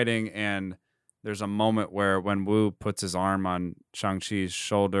 They're fighting, and there's a moment where when Wu puts his arm on Shang-Chi's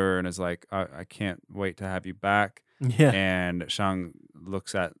shoulder and is like, I can't wait to have you back. Yeah. And Shang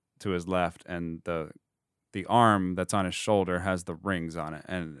looks to his left, and the arm that's on his shoulder has the rings on it.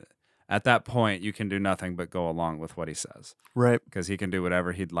 And at that point, you can do nothing but go along with what he says, Right. because he can do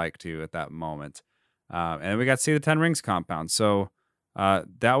whatever he'd like to at that moment. And we got to see the Ten Rings compound. So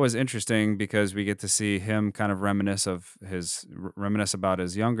that was interesting, because we get to see him kind of reminisce about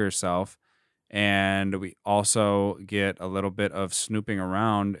his younger self. And we also get a little bit of snooping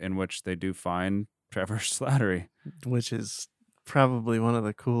around, in which they do find Trevor Slattery. Which is probably one of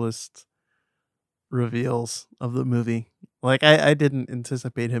the coolest reveals of the movie. Like I didn't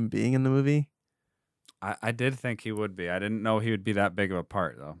anticipate him being in the movie. I did think he would be. I didn't know he would be that big of a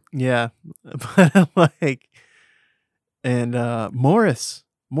part, though. Yeah. But like, and Morris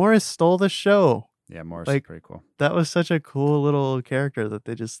stole the show. Yeah, Morris is Like pretty cool. that was such a cool little character that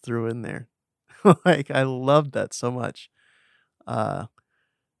they just threw in there. Like I loved that so much.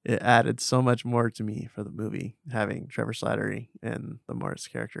 It added so much more to me for the movie, having Trevor Slattery and the Morris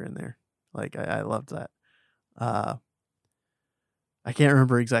character in there. Like I loved that. I can't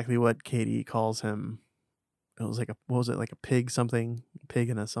remember exactly what Katie calls him. It was like what was it, like a pig something, pig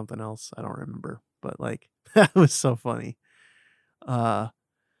and a something else. I don't remember, but like that was so funny. Yeah.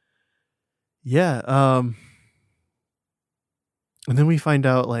 And then we find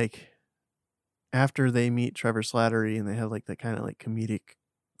out, like, after they meet Trevor Slattery and they have like that kind of like comedic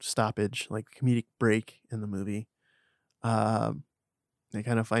stoppage, like comedic break in the movie. They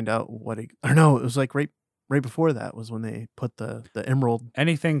kind of find out or no, it was like right before that was when they put the emerald.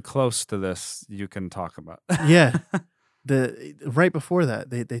 Anything close to this, you can talk about. Yeah. The right before that,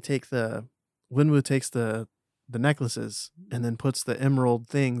 they take Linwood takes the necklaces and then puts the emerald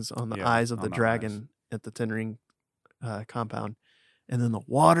things on the eyes of the dragon at the Ten Ring compound. And then the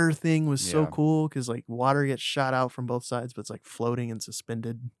water thing was so cool, because like water gets shot out from both sides, but it's like floating and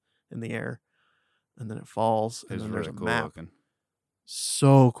suspended in the air, and then it falls, and then there's a map. Looking.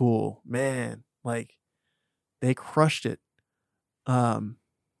 So cool, man! Like they crushed it. But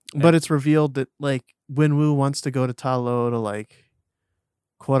it's revealed that like Wenwu wants to go to Ta Lo to like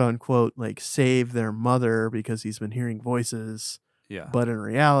quote unquote like save their mother, because he's been hearing voices. Yeah. But in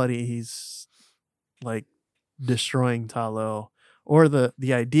reality, he's like destroying Ta Lo. Or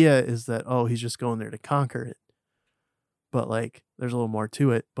the idea is that, oh, he's just going there to conquer it. But like there's a little more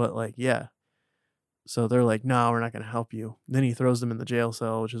to it. But like, yeah. So they're like, no, we're not going to help you. Then he throws them in the jail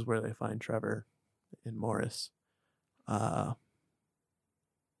cell, which is where they find Trevor and Morris. The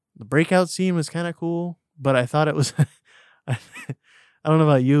breakout scene was kind of cool, but I thought it was, I don't know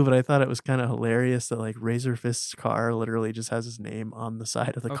about you, but I thought it was kind of hilarious that like Razor Fist's car literally just has his name on the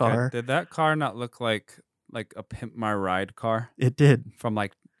side of the car. Did that car not look like a Pimp My Ride car It did. from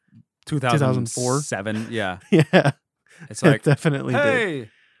like 2004? 2007? Yeah. Yeah. It's like, It definitely did. hey,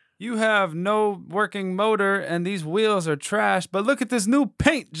 you have no working motor and these wheels are trash, but look at this new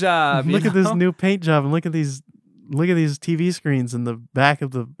paint job. Look at this new paint job and look at these TV screens in the back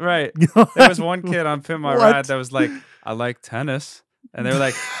of the Right. There was one kid on Pimp My What? Ride that was like, I like tennis. And they were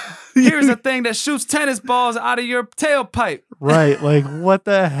like, here's a thing that shoots tennis balls out of your tailpipe. Right. Like, what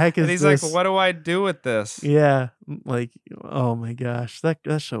the heck is And he's this? like, what do I do with this? Yeah. Like, oh my gosh. That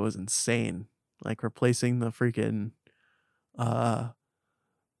show was insane. Like replacing the freaking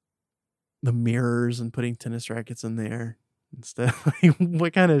the mirrors and putting tennis rackets in there instead. Like,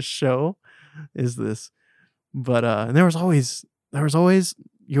 what kind of show is this? But and there was always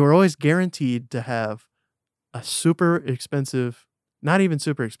you were always guaranteed to have a super expensive, not even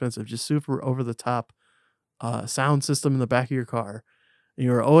super expensive, just super over the top sound system in the back of your car. And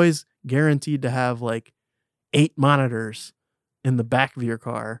you were always guaranteed to have like 8 monitors in the back of your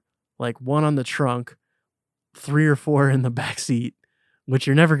car, like 1 on the trunk, 3 or 4 in the back seat, which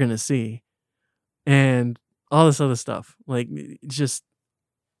you're never going to see. And all this other stuff. Like, just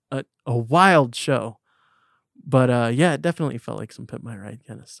a wild show. But yeah, it definitely felt like some Pimp My Ride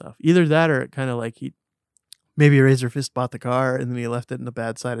kind of stuff. Either that or it kind of like maybe Razor Fist bought the car and then he left it in the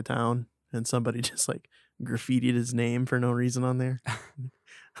bad side of town and somebody just like graffitied his name for no reason on there.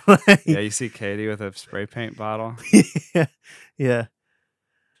 Like, Yeah, you see Katie with a spray paint bottle. yeah. Yeah.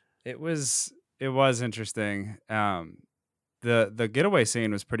 It was interesting. The getaway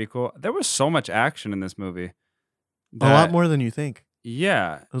scene was pretty cool. There was so much action in this movie. A lot more than you think.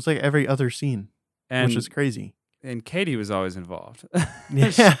 Yeah. It was like every other scene, which is crazy. And Katie was always involved.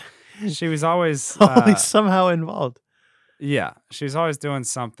 Yeah. She was always always somehow involved. Yeah. She was always doing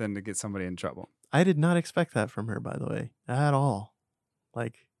something to get somebody in trouble. I did not expect that from her, by the way, at all.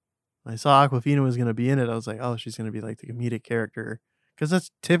 Like, when I saw Awkwafina was going to be in it, I was like, oh, she's going to be like the comedic character. Because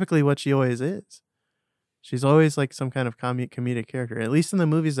that's typically what she always is. She's always like some kind of comedic character, at least in the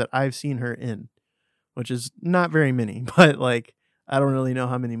movies that I've seen her in, which is not very many, but like, I don't really know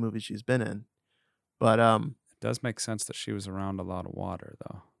how many movies she's been in. But it does make sense that she was around a lot of water,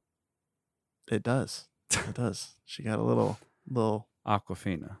 though. It does. It does. She got a little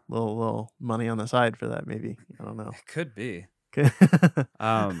Awkwafina. Little money on the side for that, maybe. I don't know. It could be.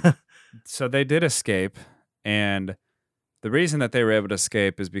 So they did escape, and the reason that they were able to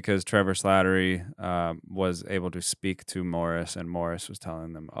escape is because Trevor Slattery was able to speak to Morris, and Morris was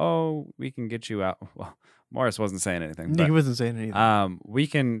telling them, "Oh, we can get you out." Well, Morris wasn't saying anything. But, he wasn't saying anything. We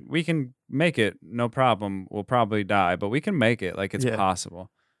can make it, no problem. We'll probably die, but we can make it. Like, it's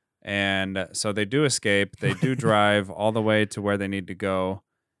possible. And so they do escape. They do drive all the way to where they need to go,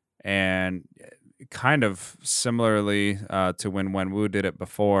 and kind of similarly to when Wen-Wu did it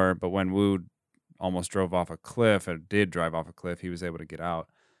before, but Wen-Wu almost drove off a cliff, or did drive off a cliff. He was able to get out.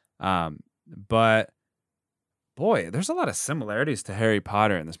 But boy, there's a lot of similarities to Harry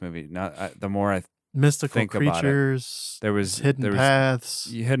Potter in this movie. The more I mystical think creatures, about it, there was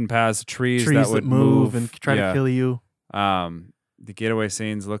hidden paths, trees that would move and try to kill you. The getaway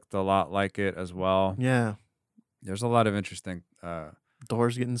scenes looked a lot like it as well. Yeah, there's a lot of interesting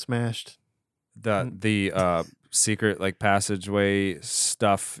doors getting smashed. The secret like passageway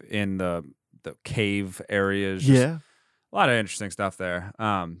stuff in the cave areas. Yeah, a lot of interesting stuff there.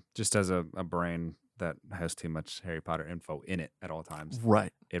 Just as a brain that has too much Harry Potter info in it at all times.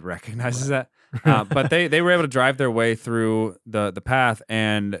 Right. It recognizes that. But they were able to drive their way through the path,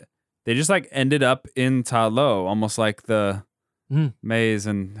 and they just like ended up in Ta Lo, almost like the maze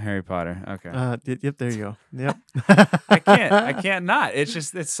in Harry Potter. Okay. Yep, there you go. Yep. I can't not.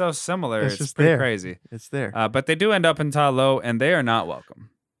 It's so similar. It's just pretty there. crazy. It's there. But they do end up in Ta Lo, and they are not welcome.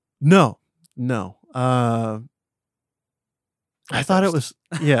 No. I thought it was,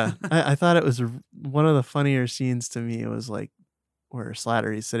 I thought it was one of the funnier scenes to me. It was like where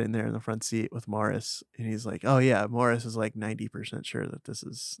Slattery's sitting there in the front seat with Morris, and he's like, "Oh yeah, Morris is like 90% sure that this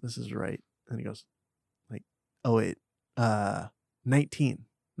is right," and he goes, "Like, oh wait, 19,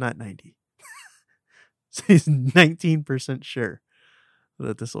 not 90." So he's 19% sure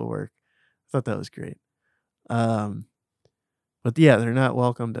that this will work. I thought that was great. But yeah, they're not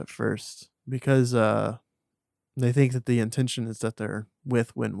welcomed at first because they think that the intention is that they're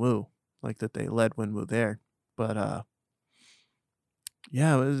with Wen-Wu, like that they led Wen-Wu there. But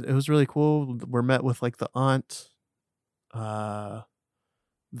Yeah, it was really cool. We're met with like the aunt, uh,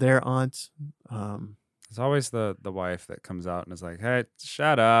 their aunt. Um, It's always the wife that comes out and is like, "Hey,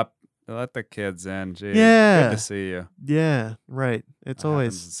 shut up. Let the kids in. Jeez, good to yeah, see you." yeah, right. It's That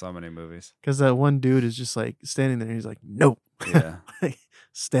happens in always so many movies. because that one dude is just like standing there. And he's like, "Nope," Yeah. like,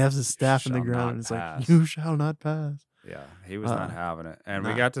 stabs his You staff in the shall ground, and not it's like, pass. "You shall not pass." Yeah, he was not Uh, having it. And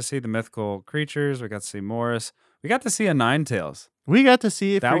we nah. got to see the mythical creatures. We got to see Morris. We got to see a Ninetales. We got to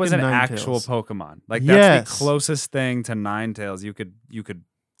see a That was freaking an actual Ninetales. Pokemon. Like that's the Yes. closest thing to Ninetales you could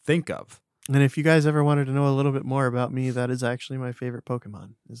think of. And if you guys ever wanted to know a little bit more about me, that is actually my favorite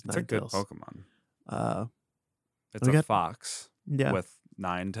Pokemon is It's a good Ninetales. Pokemon. Uh, It's we a got fox yeah, with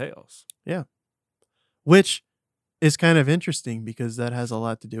 9 tails. yeah, which is kind of interesting because that has a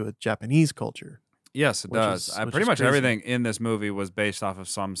lot to do with Japanese culture, Yes, it which does. is which Pretty is much crazy. everything in this movie was based off of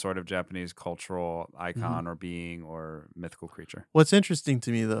some sort of Japanese cultural hmm icon or being or mythical creature. What's interesting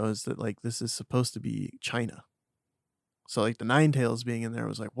to me though is that like this is supposed to be China, so like the Ninetales being in there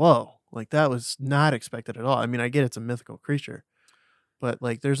was like whoa, like that was not expected at all. I mean, I get it's a mythical creature, but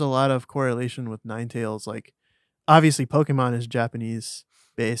like there's a lot of correlation with Ninetales. Like obviously Pokemon is Japanese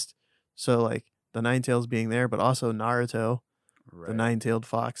based, so like the Ninetales being there, but also Naruto, the Right. nine-tailed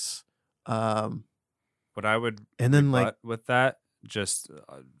fox, um, What I would and then like rebut with that, just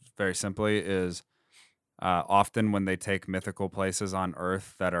very simply, is often when they take mythical places on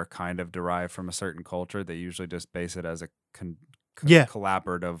Earth that are kind of derived from a certain culture, they usually just base it as a yeah,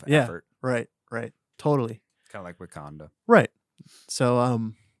 collaborative yeah, effort, right, right, totally, kind of like Wakanda. right.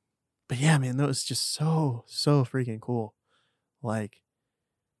 So but yeah, man, that was just so freaking cool. Like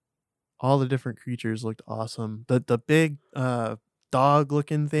all the different creatures looked awesome. The big dog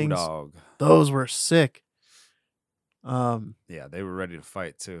looking Foo things, Dog. those were sick. Um, Yeah, they were ready to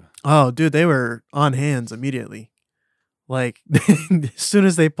fight too. oh, dude, they were on hands immediately. Like as soon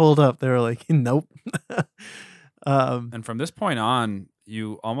as they pulled up, they were like, "Nope." um, And from this point on,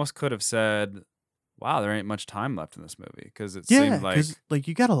 you almost could have said, "Wow, there ain't much time left in this movie," because it yeah, seemed because like, like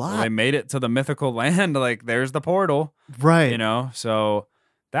you got a well, they lot, made it to the mythical land. Like, there's the portal, right? So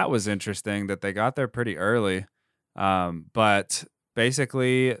that was interesting that they got there pretty early. But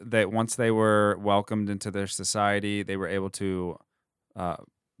basically, that once they were welcomed into their society, they were able to uh,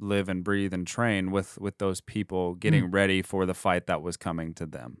 live and breathe and train with those people, Mm, getting ready for the fight that was coming to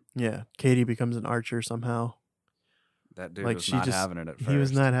them. yeah, Katie becomes an archer somehow. That dude Like was she not just having it at he was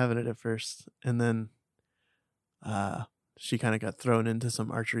first. not having it at first, and then uh, she kind of got thrown into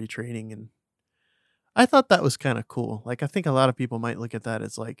some archery training, and I thought that was kind of cool. Like I think a lot of people might look at that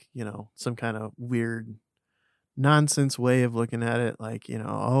as like some kind of weird nonsense way of looking at it. Like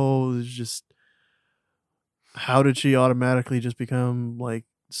oh, it's just how did she automatically just become like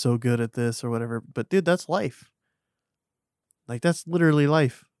so good at this or whatever? But dude, that's life. Like that's literally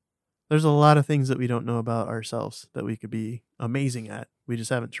life. There's a lot of things that we don't know about ourselves that we could be amazing at. We just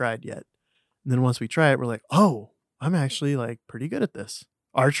haven't tried yet. And then once we try it, we're like, "Oh, I'm actually like pretty good at this."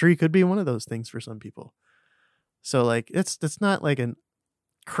 Archery could be one of those things for some people. So like it's not like a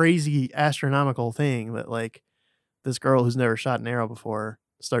crazy astronomical thing that like this girl who's never shot an arrow before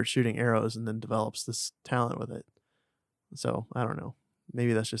starts shooting arrows and then develops this talent with it. So, I don't know.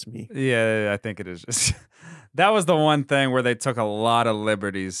 Maybe that's just me. Yeah, I think it is just that was the one thing where they took a lot of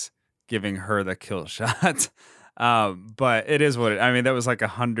liberties giving her the kill shot. But it is what I mean, that was like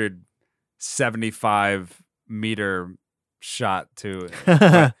 175-meter shot too.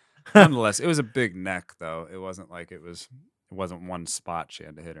 But nonetheless, it was a big neck though. It wasn't like it wasn't one spot she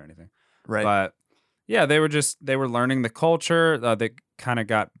had to hit or anything. Right. But yeah, they were learning the culture. They kind of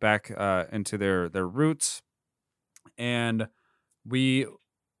got back into their roots, and we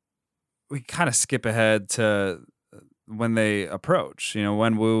we kind of skip ahead to when they approach.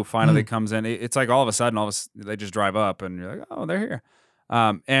 When Wu finally Mm. comes in, it's like all of a sudden, they just drive up, and you're like, oh, they're here,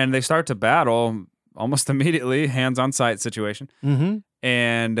 and they start to battle almost immediately, hands on sight situation, Mhm.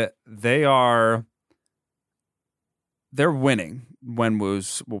 and they're winning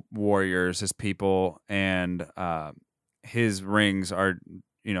Wenwu's warriors, his people, and his rings are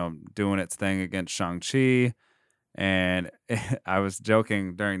doing its thing against Shang Chi. And I was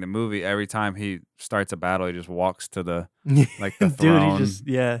joking during the movie. Every time he starts a battle, he just walks to the Dude, he just throne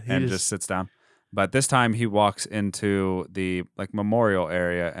he and just just sits down. But this time he walks into the memorial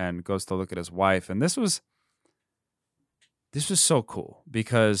area and goes to look at his wife. And this was so cool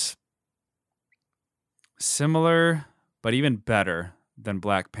because similar, but even better than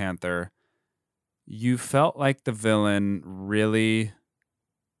Black Panther, you felt like the villain really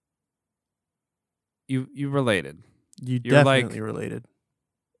you related. you You're definitely like, related.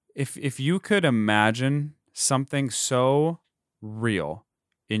 if you could imagine something so real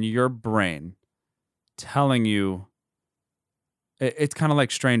in your brain telling you it's kind of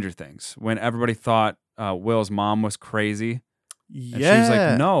like Stranger Things when everybody thought Will's mom was crazy. And she's like,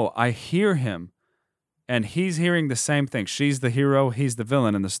 Yeah. no, I hear him. And he's hearing the same thing. She's the hero. He's the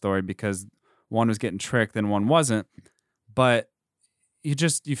villain in the story because one was getting tricked and one wasn't. But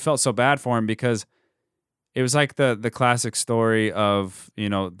you felt so bad for him because it was like the classic story of,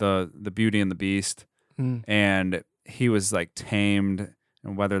 the Beauty and the Beast. Mm. And he was like tamed,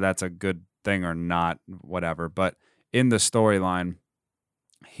 and whether that's a good thing or not, whatever. But in the storyline,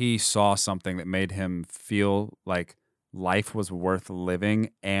 he saw something that made him feel like life was worth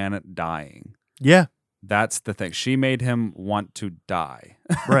living and dying. Yeah. That's the thing. She made him want to die.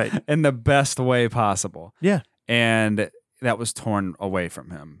 Right. In the best way possible. Yeah. And that was torn away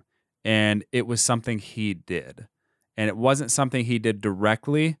from him. And it was something he did. And it wasn't something he did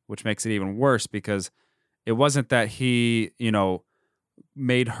directly, which makes it even worse because it wasn't that he,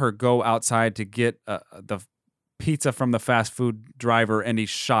 made her go outside to get the pizza from the fast food driver and he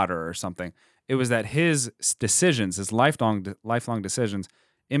shot her or something. It was that his decisions, his lifelong decisions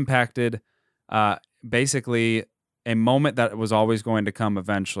impacted basically a moment that was always going to come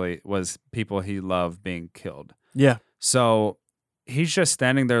eventually was people he loved being killed. Yeah. So he's just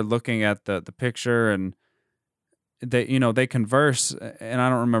standing there looking at the picture and they converse, and I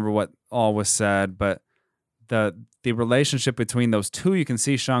don't remember what all was said, but the relationship between those two, you can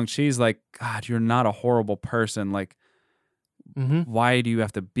see Shang-Chi's like, God, you're not a horrible person. Like, why do you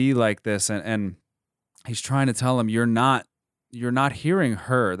have to be like this? And he's trying to tell him, you're not hearing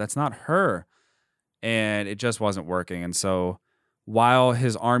her. That's not her. And it just wasn't working. And so while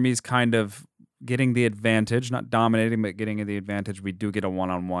his army's kind of getting the advantage, not dominating, but getting the advantage, we do get a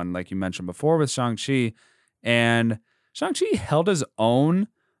one-on-one, like you mentioned before, with Shang-Chi. And Shang-Chi held his own,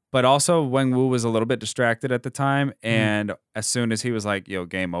 but also Wen Wu was a little bit distracted at the time. And as soon as he was like, yo,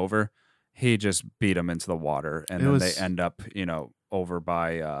 game over, he just beat him into the water. And then they end up, over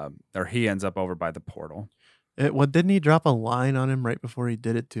by, or he ends up over by the portal. Didn't he drop a line on him right before he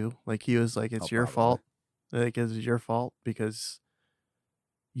did it too? Like he was like, "It's your fault. Like it's your fault because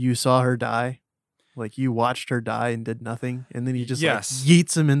you saw her die. Like you watched her die and did nothing." And then he just like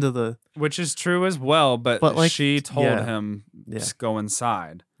yeets him into the. Which is true as well, but like, she told him just go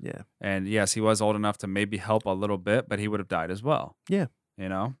inside. Yeah. And yes, he was old enough to maybe help a little bit, but he would have died as well. Yeah.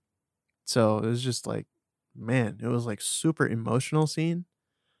 So it was just like, man, it was like super emotional scene,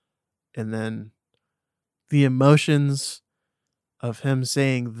 and then the emotions of him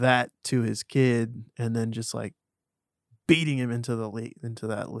saying that to his kid and then just like beating him into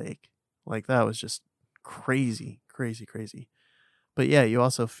that lake. Like that was just crazy. But yeah, you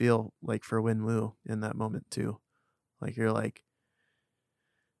also feel like for Wen Wu in that moment too. Like you're like,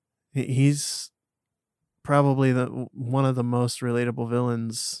 he's probably one of the most relatable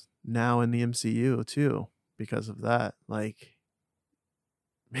villains now in the MCU too because of that. Like,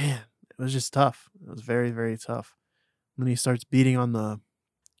 man, it was just tough. It was very, very tough. When he starts beating on the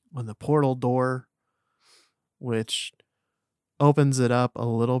portal door, which opens it up a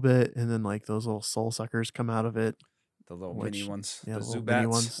little bit, and then like those little soul suckers come out of it. The little mini ones. Yeah, the Zubats.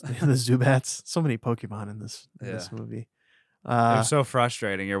 ones. The Zubats. So many Pokemon in this movie. It was so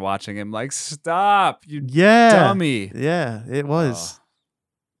frustrating. You're watching him like, stop, you Yeah. dummy. Yeah, it was.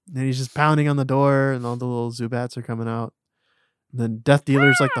 And he's just pounding on the door, and all the little Zubats are coming out. And then Death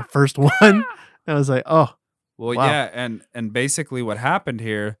Dealer's like the first one. I was like, oh. Well, wow. yeah, and basically what happened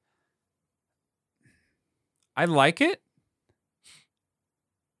here, I like it.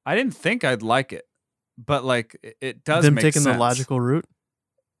 I didn't think I'd like it, but like it does them make taking sense. The logical route.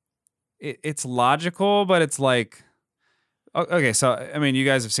 It's logical, but it's like, okay, so I mean, you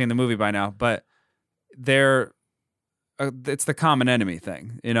guys have seen the movie by now, but it's the common enemy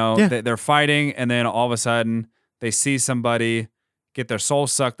thing, Yeah. They're fighting, and then all of a sudden they see somebody get their soul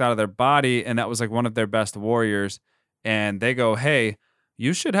sucked out of their body, and that was like one of their best warriors, and they go, hey,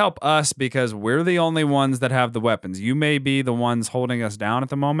 you should help us because we're the only ones that have the weapons. You may be the ones holding us down at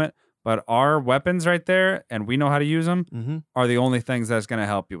the moment, but our weapons right there, and we know how to use them, are the only things that's going to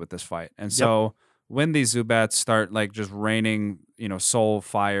help you with this fight. And so when these Zubats start like just raining, soul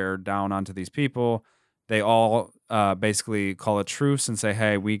fire down onto these people, they all basically call a truce and say,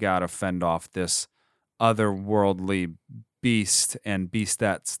 hey, we got to fend off this otherworldly beast and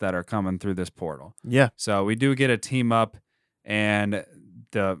beastettes that are coming through this portal. Yeah. So we do get a team up, and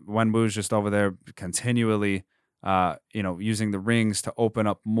the Wen Wu's just over there continually, using the rings to open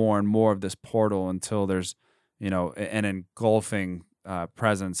up more and more of this portal until there's, an engulfing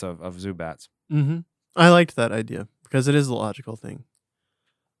presence of Zubats. I liked that idea because it is the logical thing.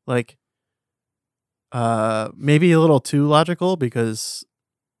 Like, Maybe a little too logical, because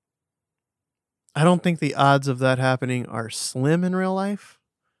I don't think the odds of that happening are slim in real life,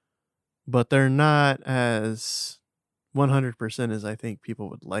 but they're not as 100% as I think people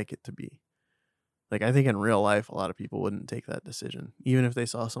would like it to be. Like, I think in real life, a lot of people wouldn't take that decision. Even if they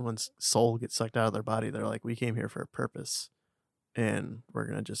saw someone's soul get sucked out of their body, they're like, we came here for a purpose, and we're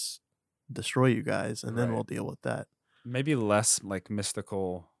going to just destroy you guys, and then Right. we'll deal with that. Maybe less like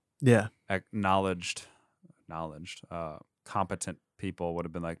mystical, Yeah. acknowledged, competent people would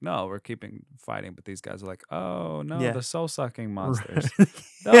have been like, no, we're keeping fighting. But these guys are like, oh, no, Yeah. the soul-sucking monsters. Right.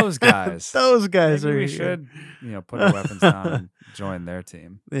 Those guys. Those guys Maybe are we here. should, put our weapons down and join their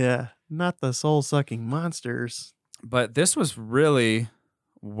team. Yeah. Not the soul-sucking monsters. But this was really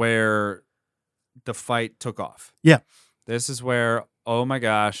where the fight took off. Yeah. This is where, oh my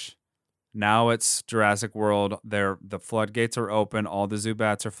gosh, now it's Jurassic World. The floodgates are open. All the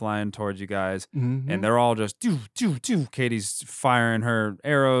Zubats are flying towards you guys. Mhm. And they're all just do. Katie's firing her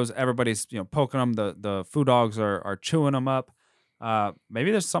arrows. Everybody's poking them. The food dogs are chewing them up.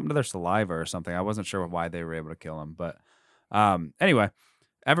 Maybe there's something to their saliva or something. I wasn't sure why they were able to kill them. But anyway,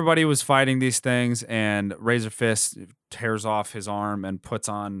 everybody was fighting these things, and Razor Fist tears off his arm and puts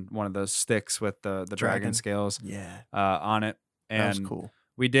on one of the sticks with the dragon scales on it. And that was cool.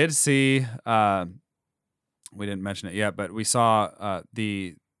 we did see, we didn't mention it yet, but we saw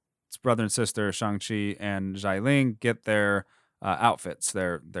the brother and sister, Shang Chi and Xialing, get their outfits,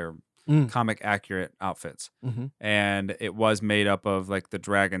 their comic accurate outfits. Mm-hmm. And it was made up of like the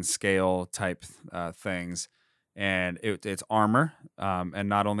dragon scale type things. And it's armor, and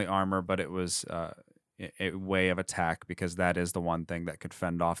not only armor, but it was a way of attack, because that is the one thing that could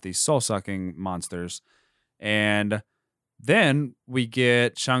fend off these soul-sucking monsters. And then we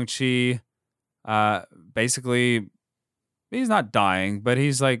get Shang-Chi, basically, he's not dying, but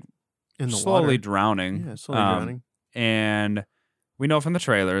he's like slowly drowning. Yeah, slowly drowning. And we know from the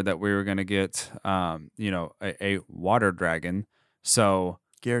trailer that we were going to get, a water dragon. So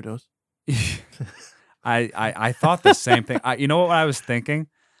Gyarados. I thought the same thing. You know what I was thinking?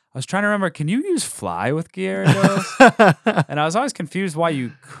 I was trying to remember, can you use fly with Gyarados? And I was always confused why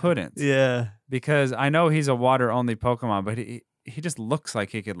you couldn't. Yeah. Because I know he's a water-only Pokemon, but he just looks like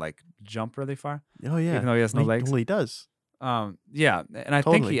he could like jump really far. Oh, yeah. Even though he has no legs. Well, he does. Yeah. And I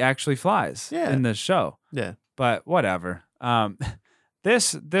think he actually flies in this show. Yeah. But whatever.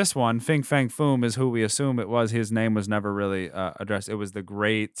 This one, Fing Fang Foom, is who we assume it was. His name was never really addressed. It was the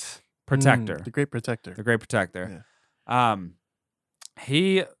Great Protector. The Great Protector. The Great Protector. Yeah.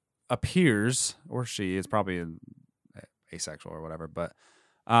 He appears, or she is probably asexual or whatever, but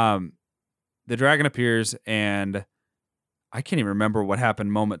the dragon appears, and I can't even remember what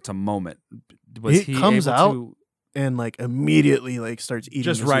happened moment to moment. Was he comes able out to, and like immediately like starts eating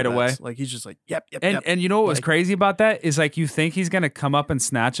just the right Zubats. away? Like he's just like yep. And you know what was crazy about that is like you think he's gonna come up and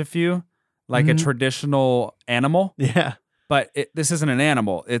snatch a few, like a traditional animal. Yeah. But this isn't an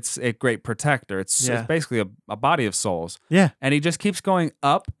animal. It's a Great Protector. It's basically a body of souls. Yeah. And he just keeps going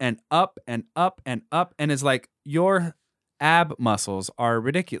up and up and up and up, and is like, your ab muscles are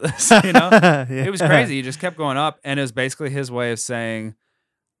ridiculous. It was crazy. He just kept going up, and it was basically his way of saying,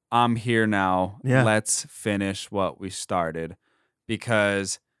 I'm here now. Yeah. Let's finish what we started.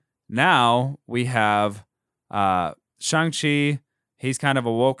 Because now we have Shang-Chi. He's kind of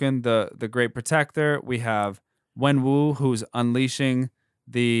awoken the Great Protector. We have Wenwu, who's unleashing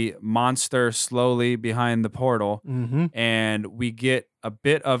the monster slowly behind the portal. Mm-hmm. And we get a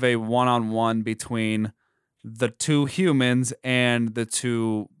bit of a one-on-one between the two humans and the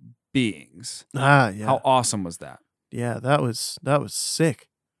two beings. Yeah. How awesome was that? Yeah, that was sick.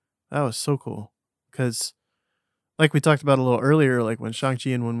 That was so cool. Because like we talked about a little earlier, like when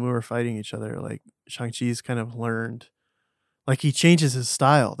Shang-Chi and Wenwu were fighting each other, like Shang-Chi's kind of learned, like he changes his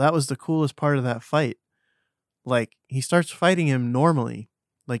style. That was the coolest part of that fight. Like, he starts fighting him normally.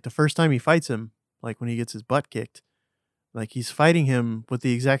 Like, the first time he fights him, like, when he gets his butt kicked, like, he's fighting him with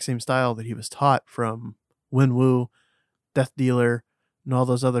the exact same style that he was taught from Wenwu, Death Dealer, and all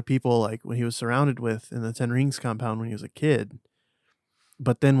those other people, like, when he was surrounded with in the Ten Rings compound when he was a kid.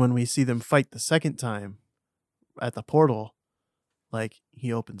 But then when we see them fight the second time at the portal, like,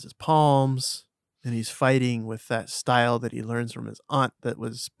 he opens his palms, and he's fighting with that style that he learns from his aunt that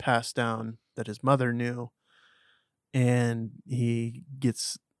was passed down, that his mother knew. And he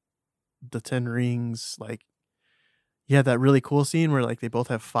gets the 10 rings. Like, he had that really cool scene where like they both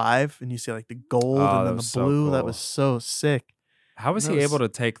have 5, and you see like the gold and then the blue. Cool. That was so sick. How was he able to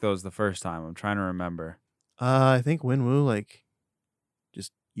take those the first time? I'm trying to remember. I think Wenwu like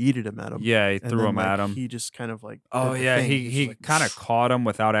just yeeted him at him. Yeah, he And threw then, him like, at him. he just kind of, like, Oh, did the yeah, thing. he Just he like, kinda caught him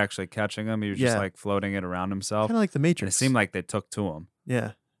without actually catching him. He was just, yeah, like, floating it around himself, kinda like the and it Matrix. seemed like they took to him.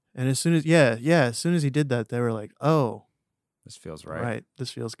 Yeah. And as soon as as soon as he did that, they were like, "Oh, This feels right. right,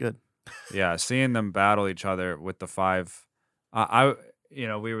 this feels good." Yeah, seeing them battle each other with the 5, I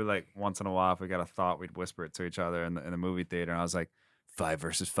we were like, once in a while, if we got a thought, we'd whisper it to each other in the movie theater, and I was like, 5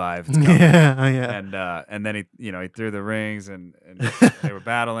 versus 5, it's coming. Yeah, yeah. And then he threw the rings, and they were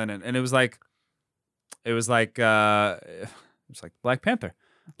battling, and it was like Black Panther,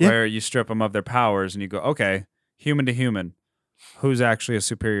 Yeah. where you strip them of their powers and you go, okay, human to human, who's actually a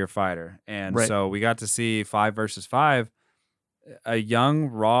superior fighter? And Right. so we got to see 5 versus 5. A young,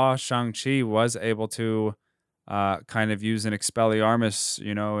 raw Shang Chi was able to kind of use an Expelliarmus,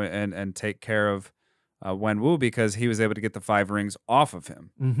 and take care of Wenwu, because he was able to get the 5 rings off of him.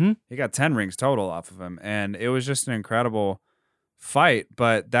 Mhm. He got 10 rings total off of him, and it was just an incredible fight.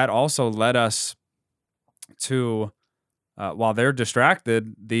 But that also led us to, while they're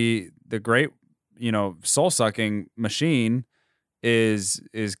distracted, the great, soul sucking machine is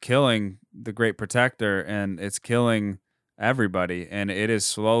killing the great protector, and it's killing everybody, and it is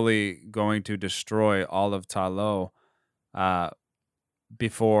slowly going to destroy all of Ta Lo,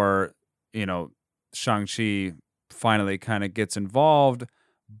 before Shang-Chi finally kind of gets involved.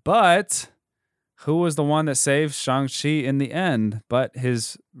 But who was the one that saved Shang-Chi in the end but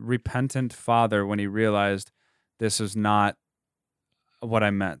his repentant father, when he realized this is not what I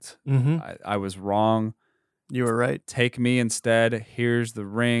meant? Mhm. I was wrong. You were right. Take me instead. Here's the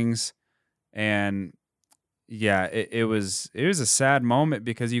rings. And yeah, it was a sad moment,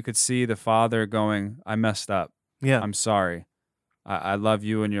 because you could see the father going, I messed up. Yeah. I'm sorry. I love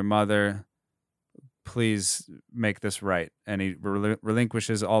you and your mother. Please make this right. And he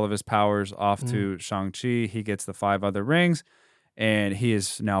relinquishes all of his powers off to Shang-Chi. He gets the 5 other rings, and he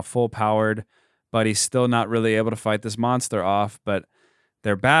is now full powered, but he's still not really able to fight this monster off. But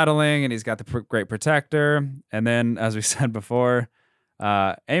they're battling, and he's got the great protector. And then, as we said before,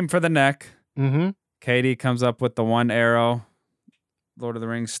 aim for the neck. Mhm. Katie comes up with the one arrow, Lord of the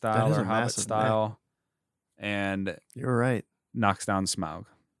Rings style is or a Hobbit massive style, and You're right. knocks down Smaug.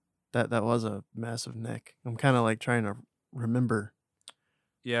 That was a massive neck. I'm kind of like trying to remember.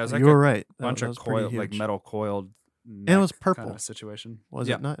 Yeah, it was But like you were a right. bunch That of was pretty coiled, like huge. metal coiled And it was neck purple. kind of situation. Was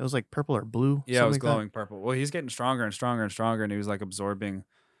Yeah. it not? It was like purple or blue. Yeah, it was something like glowing purple. Well, he's getting stronger and stronger and stronger, and he was like absorbing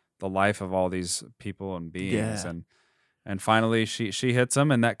the life of all these people and beings. Yeah. And finally she hits him,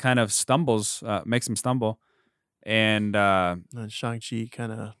 and that kind of makes him stumble. And that. And Shang-Chi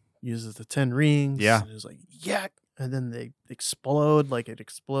kind of uses the 10 rings. Yeah. And it was like, yak. And then they explode, like it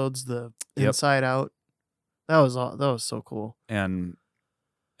explodes the Yep. inside out. That was so cool. And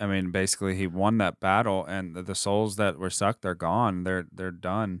I mean, basically, he won that battle, and the souls that were sucked are gone. They're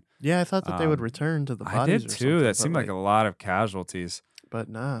done. Yeah, I thought that they would return to the bodies. I did or too. something, That seemed like a lot of casualties, But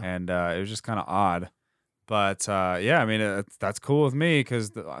nah. and it was just kind of odd. But yeah, I mean, that's cool with me,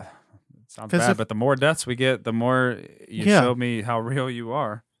 because it sounds bad, but the more deaths we get, the more you show me how real you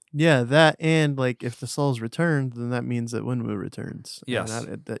are. Yeah, that, and like if the soul's returned, then that means that Wenwu returns. Yes.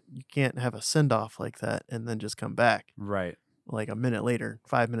 And that you can't have a send off like that and then just come back. Right. Like a minute later,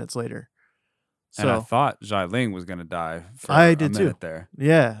 5 minutes later. So And I thought Zhai Ling was going to die for I a did minute too. there.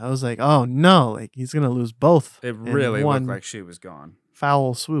 Yeah, I was like, oh no, like he's gonna lose both. It in really one looked like she was gone.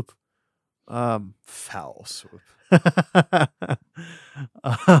 foul swoop. Foul swoop.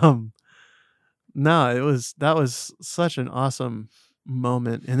 No, that was such an awesome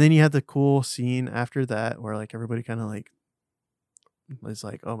moment. And then you had the cool scene after that where like everybody kind of like was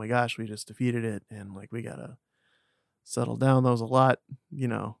like, oh my gosh, we just defeated it, and like we gotta settle down. That was a lot,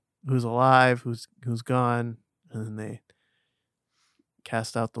 who's alive, who's gone, and then they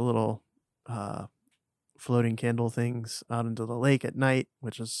cast out the little floating candle things out into the lake at night,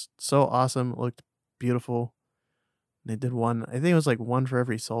 which is so awesome. It looked beautiful. They did one, I think it was like one for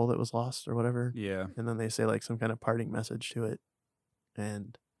every soul that was lost or whatever. Yeah. And then they say like some kind of parting message to it.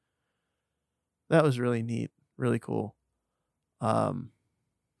 And that was really neat, really cool. And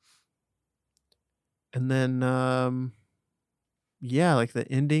then yeah, like the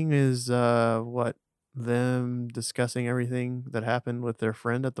ending is them discussing everything that happened with their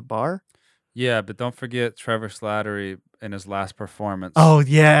friend at the bar. Yeah, but don't forget Trevor Slattery in his last performance. Oh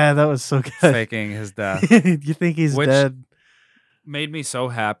yeah, that was so good. Faking his death. You think he's dead? Made me so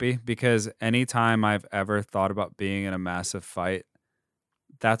happy, because anytime I've ever thought about being in a massive fight,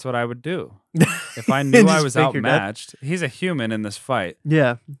 that's what I would do. If I knew I was outmatched, he's a human in this fight.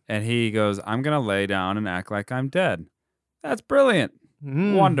 Yeah. And he goes, I'm going to lay down and act like I'm dead. That's brilliant.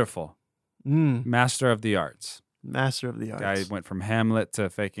 Wonderful. Master of the arts. Master of the Guy arts. went from Hamlet to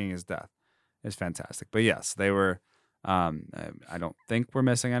faking his death. It's fantastic. But yes, they were. I don't think we're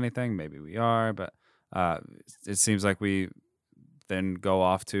missing anything. Maybe we are, but it seems like we then go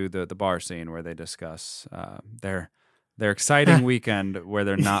off to the bar scene where they discuss their exciting weekend where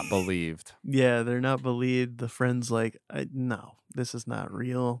they're not believed. Yeah, they're not believed. The friend's like, no, this is not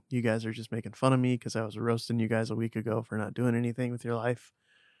real. You guys are just making fun of me because I was roasting you guys a week ago for not doing anything with your life.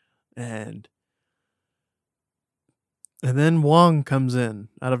 And then Wong comes in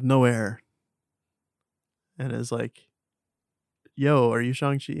out of nowhere and is like, yo, are you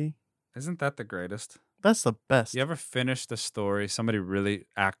Shang Chi? Isn't that the greatest? That's the best. You ever finish the story, somebody really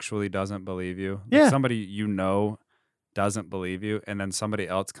actually doesn't believe you? Yeah. Somebody you know doesn't believe you, and then somebody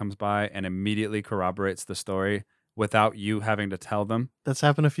else comes by and immediately corroborates the story without you having to tell them. That's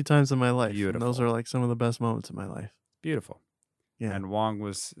happened a few times in my life. Beautiful. And those are like some of the best moments in my life. Beautiful. Yeah. And Wong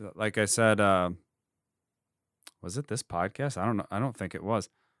was, like I said, was it this podcast? I don't know. I don't think it was.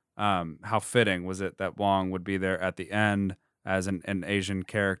 How fitting was it that Wong would be there at the end as an Asian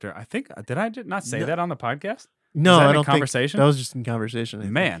character? I think, did I not say that on the podcast? No, I don't conversation? That was just in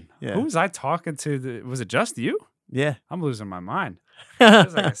conversation. Man, yeah. Who was I talking to? Was it just you? Yeah. I'm losing my mind.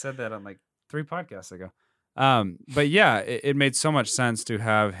 Feels like I said that on like 3 podcasts ago. But yeah, it made so much sense to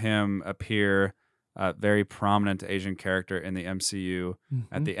have him appear, very prominent Asian character in the MCU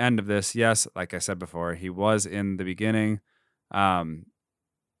at the end of this. Yes, like I said before, he was in the beginning,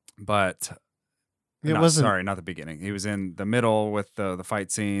 but sorry, not the beginning. He was in the middle with the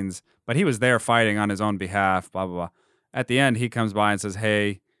fight scenes, but he was there fighting on his own behalf. Blah blah blah. At the end, he comes by and says,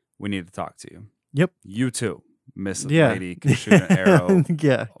 "Hey, we need to talk to you." Yep. You too. Miss Lady can shoot an arrow.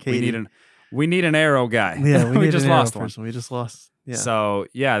 Yeah, Katie. We need an arrow guy. Yeah, we just lost one. We just lost. Yeah. So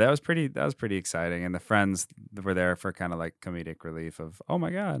yeah, that was pretty exciting. And the friends were there for kind of like comedic relief of, oh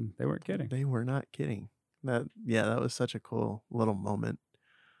my God, they weren't kidding. They were not kidding. That was such a cool little moment.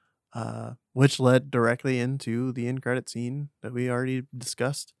 Which led directly into the end credit scene that we already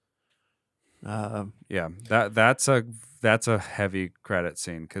discussed. Yeah, that's a heavy credit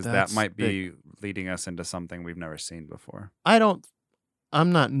scene because that might be leading us into something we've never seen before.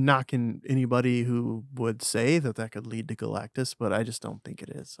 I'm not knocking anybody who would say that could lead to Galactus, but I just don't think it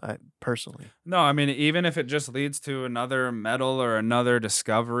is. I personally. No, I mean, even if it just leads to another medal or another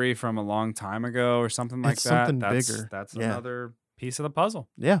discovery from a long time ago or something like something bigger. That's another piece of the puzzle.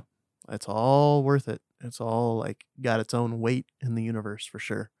 Yeah, it's all worth it. It's all like got its own weight in the universe for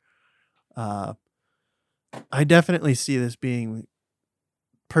sure. I definitely see this being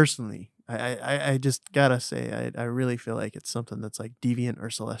personally. I just gotta say, I really feel like it's something that's like deviant or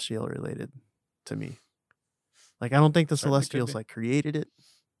celestial related to me. Like, I don't think the Celestials like created it,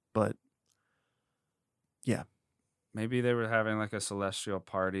 but yeah. Maybe they were having like a celestial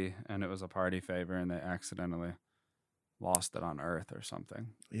party and it was a party favor and they accidentally lost it on Earth or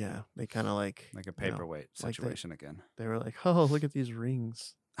something. Yeah, they kind of like a paperweight situation again. They were like, oh, look at these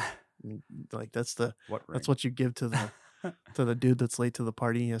rings. Like that's what you give to the to the dude that's late to the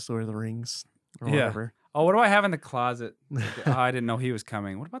party. He has to wear the rings or whatever. Oh, what do I have in the closet? I didn't know he was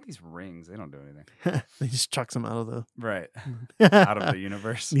coming. What about these rings? They don't do anything. They just chucks them out of the out of the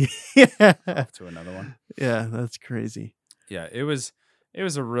universe. Yeah, off to another one. Yeah, that's crazy. Yeah, it was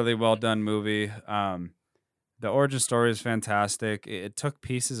a really well done movie. The origin story is fantastic. It took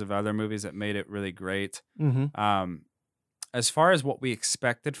pieces of other movies that made it really great. Mm-hmm. As far as what we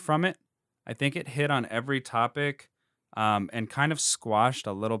expected from it, I think it hit on every topic, and kind of squashed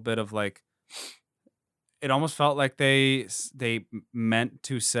a little bit of like. It almost felt like they meant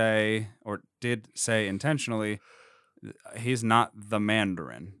to say, or did say intentionally, he's not the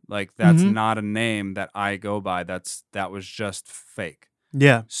Mandarin. Like that's not a name that I go by. That was just fake.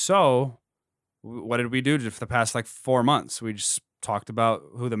 Yeah. So, what did we do for the past like 4 months? We just talked about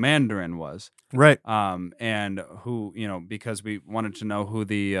who the Mandarin was, right? And who, because we wanted to know who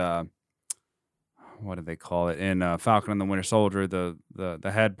the what did they call it in Falcon and the Winter Soldier,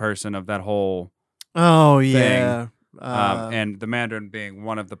 the head person of that whole. Oh thing. Yeah, and the Mandarin being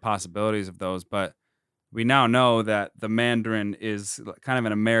one of the possibilities of those, but we now know that the Mandarin is kind of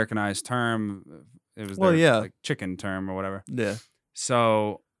an Americanized term. It was their like chicken term or whatever. Yeah.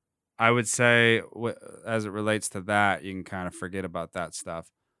 So I would say, as it relates to that, you can kind of forget about that stuff.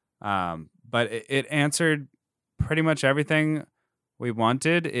 But it answered pretty much everything we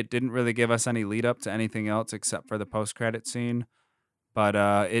wanted. It didn't really give us any lead up to anything else except for the post-credit scene, but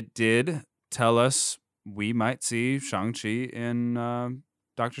it did tell us we might see Shang-Chi in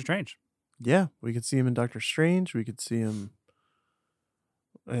Doctor Strange. Yeah, we could see him in Doctor Strange. We could see him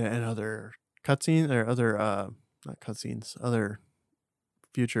in other cutscenes or other not cutscenes, other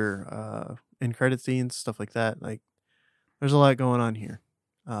future in credit scenes, stuff like that. Like, there's a lot going on here.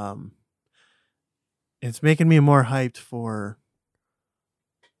 It's making me more hyped for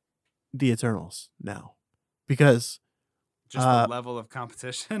the Eternals now, because Just the level of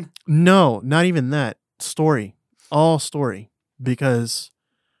competition. no, not even that. Story, all story, because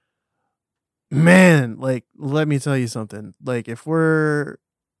man, like, let me tell you something. Like, we're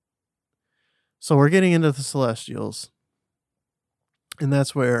getting into the Celestials, and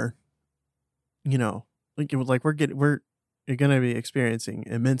that's where, you're gonna be experiencing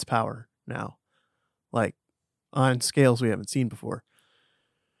immense power now, like on scales we haven't seen before.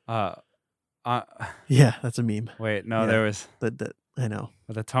 Yeah, that's a meme. Wait, no, Yeah, there was that I know.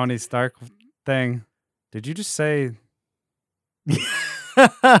 the Tony Stark thing. Did you just say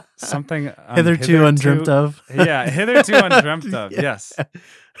something hitherto undreamt of? Yeah, hitherto undreamt of. Yeah. Yes.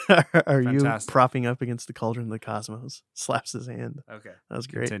 Are you Fantastic. propping up against the cauldron of the cosmos? Slaps his hand. Okay. That was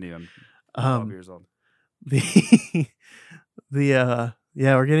great. Continue. I'm 12 years old. We're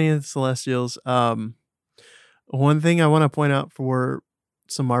getting into Celestials. One thing I want to point out for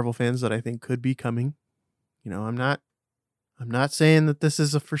some Marvel fans that I think could be coming. I'm not saying that this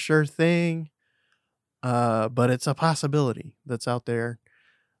is a for sure thing, but it's a possibility that's out there.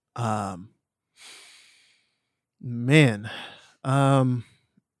 So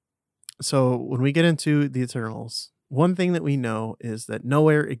when we get into the Eternals, one thing that we know is that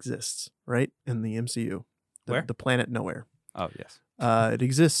nowhere exists, right? In the MCU. Where? The planet Nowhere. Oh, yes. It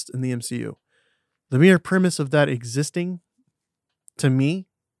exists in the MCU. The mere premise of that existing, to me,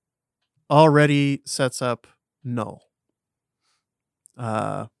 already sets up Null.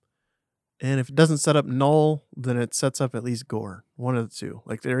 And if it doesn't set up Null, then it sets up at least Gore. One of the two.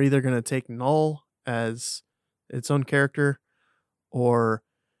 Like, they're either going to take Null as its own character, or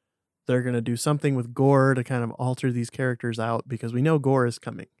they're going to do something with Gore to kind of alter these characters out, because we know Gore is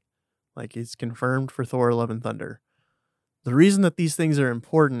coming. Like, he's confirmed for Thor: Love and Thunder. The reason that these things are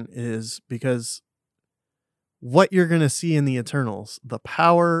important is because what you're going to see in the Eternals, the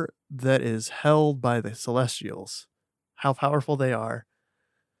power that is held by the Celestials, how powerful they are,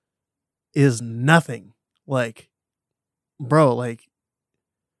 is nothing. Like, bro, like,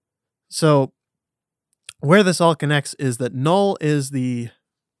 so where this all connects is that Null is the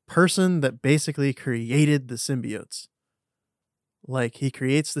person that basically created the symbiotes. Like, he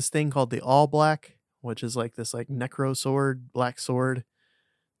creates this thing called the All Black, which is like this like necro sword, black sword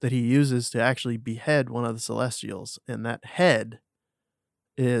that he uses to actually behead one of the Celestials, and that head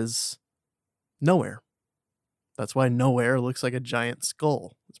is Nowhere. That's why Nowhere looks like a giant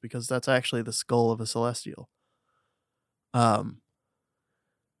skull. It's because that's actually the skull of a Celestial.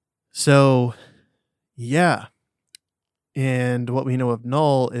 So yeah. And what we know of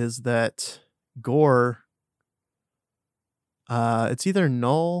Null is that Gore, it's either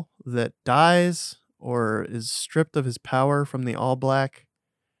Null that dies or is stripped of his power from the All Black.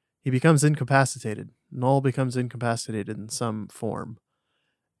 He becomes incapacitated. Null becomes incapacitated in some form.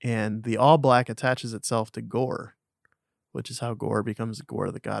 And the All Black attaches itself to Gore, which is how Gore becomes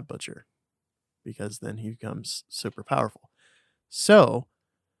Gore the God Butcher, because then he becomes super powerful. So,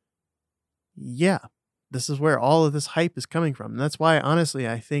 yeah, this is where all of this hype is coming from. And that's why, honestly,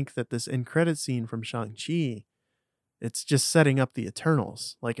 I think that this end credit scene from Shang Chi, it's just setting up the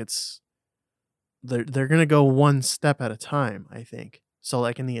Eternals. Like, they're going to go one step at a time, I think. So,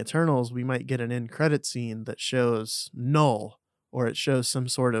 like, in the Eternals, we might get an end credit scene that shows Null, or it shows some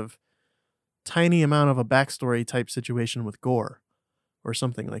sort of tiny amount of a backstory type situation with Gore, or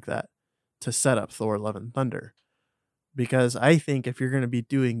something like that, to set up Thor: Love and Thunder. Because I think if you're going to be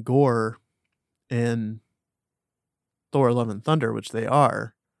doing Gore in Thor: Love and Thunder, which they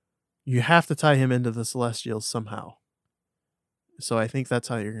are, you have to tie him into the Celestials somehow. So I think that's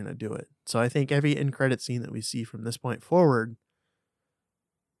how you're going to do it. So I think every end credit scene that we see from this point forward,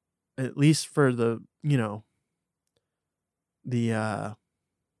 at least for the, I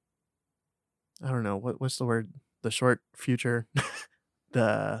don't know, what's the word? The short future,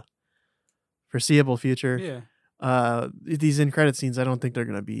 the foreseeable future. Yeah. These end credit scenes, I don't think they're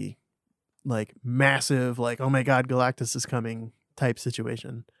going to be like massive, like, oh my God, Galactus is coming type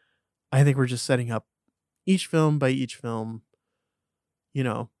situation. I think we're just setting up each film by each film,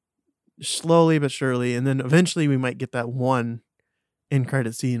 slowly but surely. And then eventually we might get that one end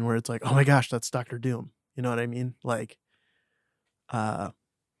credit scene where it's like, oh my gosh, that's Dr. Doom. You know what I mean? Like, I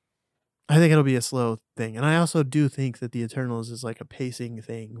think it'll be a slow thing. And I also do think that the Eternals is like a pacing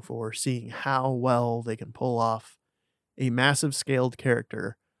thing for seeing how well they can pull off a massive scaled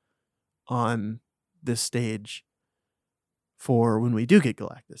character on this stage for when we do get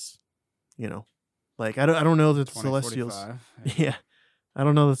Galactus. Like, I don't know that the Celestials. Yeah. I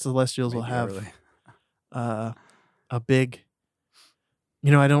don't know that Celestials will Maybe have early. a big.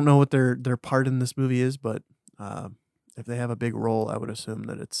 I don't know what their part in this movie is, but if they have a big role, I would assume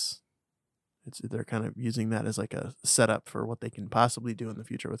that it's they're kind of using that as like a setup for what they can possibly do in the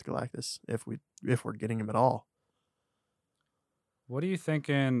future with Galactus if we're getting him at all. What are you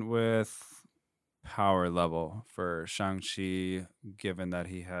thinking with power level for Shang-Chi, given that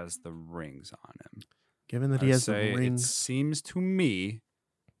he has the rings on him? Given that I he would has the say it rings, seems to me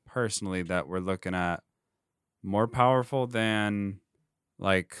personally that we're looking at more powerful than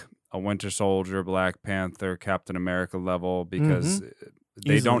like a Winter Soldier, Black Panther, Captain America level because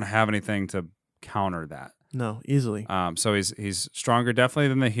they don't easily. have anything to counter that. No, easily. So he's stronger definitely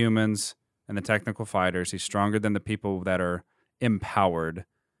than the humans and the technical fighters. He's stronger than the people that are empowered.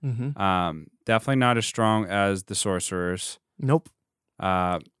 Mm-hmm. Definitely not as strong as the sorcerers. Nope.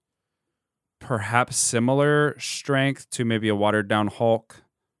 Uh, perhaps similar strength to maybe a watered down Hulk,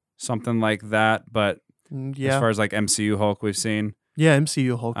 something like that. But as Yeah. far as like MCU Hulk we've seen, Yeah,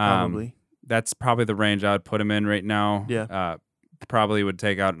 MCU Hulk probably. that's probably the range I would put him in right now. Yeah. Probably would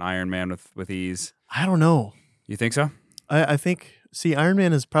take out an Iron Man with ease. I don't know. You think so? I think Iron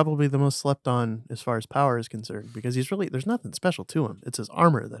Man is probably the most slept on as far as power is concerned because there's nothing special to him. It's his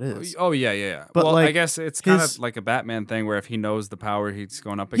armor that is. Oh yeah. But Well, like I guess it's kind of like a Batman thing where if he knows the power he's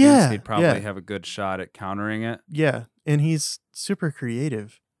going up Yeah, against, he'd probably yeah. have a good shot at countering it. Yeah, and he's super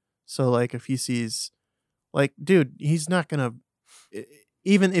creative. So like if he sees like dude, he's not going to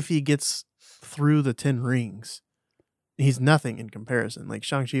even if he gets through the 10 rings, he's nothing in comparison. Like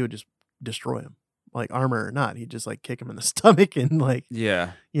Shang-Chi would just destroy him. Like armor or not, he'd just like kick him in the stomach and like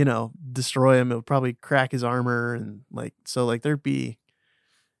Yeah. destroy him. It would probably crack his armor and like so like he'd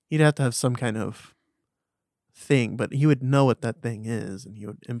have to have some kind of thing, but he would know what that thing is and he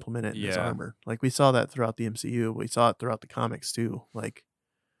would implement it in his armor. Like we saw that throughout the MCU. We saw it throughout the comics too. Like,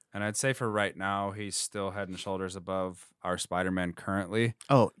 and I'd say for right now, he's still head and shoulders above our Spider-Man currently.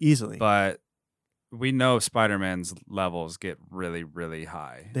 Oh, easily. But we know Spider-Man's levels get really, really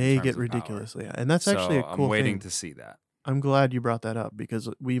high. They get ridiculously high. And that's actually a cool thing. I'm waiting to see that. I'm glad you brought that up because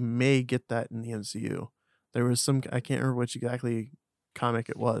we may get that in the MCU. There was I can't remember which exactly comic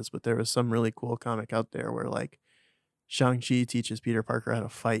it was, but there was some really cool comic out there where like Shang-Chi teaches Peter Parker how to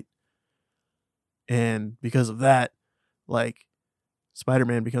fight. And because of that, like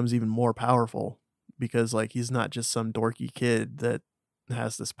Spider-Man becomes even more powerful because like he's not just some dorky kid that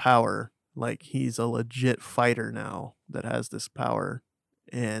has this power. Like he's a legit fighter now that has this power.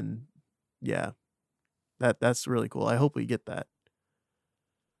 And yeah, that's really cool. I hope we get that.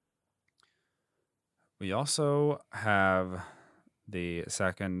 We also have the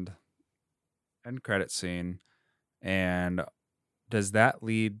second end credit scene, and does that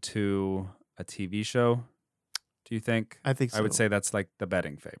lead to a TV show? Do you think? I think so. I would say that's like the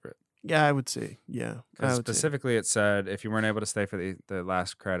betting favorite. Yeah, I would say. Yeah. Because specifically it said if you weren't able to stay for the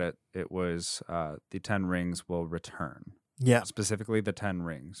last credit, it was the 10 rings will return. Yeah. Specifically the 10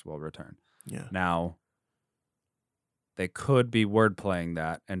 rings will return. Yeah. Now, they could be word playing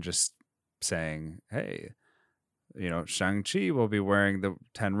that and just saying, hey, Shang-Chi will be wearing the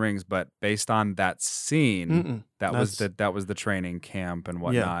 10 rings, but based on that scene, that was the training camp and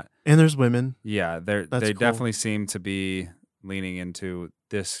whatnot. Yeah. And there's women. Yeah, they cool. Definitely seem to be leaning into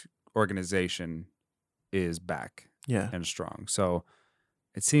this organization is back and strong. So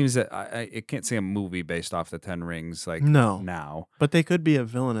it seems that I can't see a movie based off the 10 rings now. But they could be a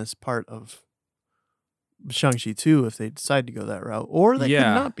villainous part of Shang-Chi too if they decide to go that route. Or they could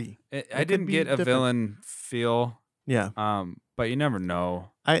not be. I didn't get a villain feel. Yeah. But you never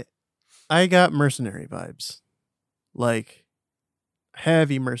know. I got mercenary vibes. Like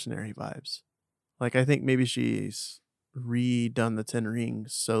heavy mercenary vibes. Like I think maybe she's redone the 10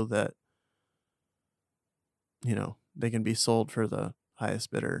 rings so that they can be sold for the highest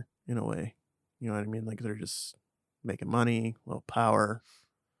bidder in a way. You know what I mean? Like they're just making money, a little power.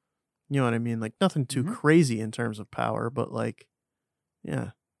 You know what I mean? Like nothing too crazy in terms of power, but like,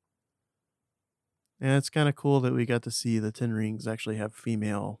 yeah. And it's kind of cool that we got to see the 10 rings actually have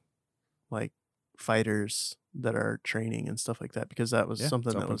female like fighters that are training and stuff like that, because that was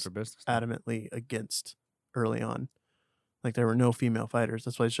something that was adamantly against early on. Like there were no female fighters.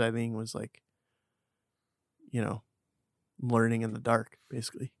 That's why Xialing was like, learning in the dark,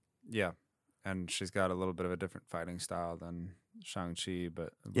 basically. Yeah. And she's got a little bit of a different fighting style than Shang-Chi,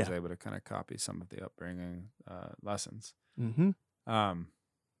 but was able to kind of copy some of the upbringing lessons. Mm-hmm.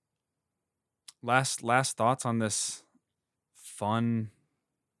 Last thoughts on this fun,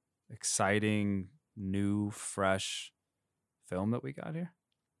 exciting, new, fresh film that we got here?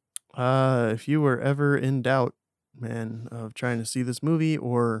 If you were ever in doubt man, of trying to see this movie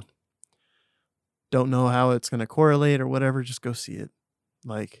or don't know how it's going to correlate or whatever, just go see it.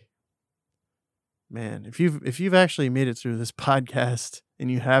 Like, man, if you've actually made it through this podcast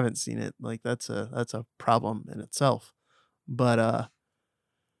and you haven't seen it, like that's a problem in itself. But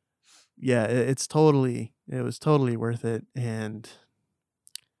yeah, it was totally worth it. And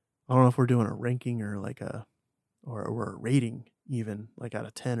I don't know if we're doing a ranking or like or a rating even like out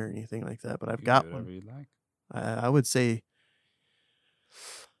of 10 or anything like that, but I've You got do whatever one. you like. I would say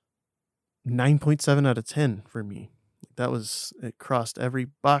 9.7 out of 10 for me. It crossed every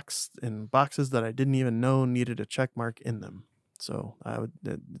box and boxes that I didn't even know needed a check mark in them. So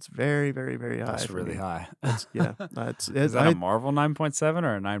it's very, very, very high. That's for really me. high. Yeah. Is that a Marvel 9.7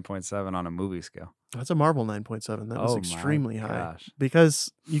 or a 9.7 on a movie scale? That's a Marvel 9.7. That was Oh my extremely high gosh.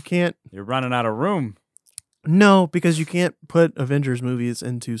 because you can't. You're running out of room. No, because you can't put Avengers movies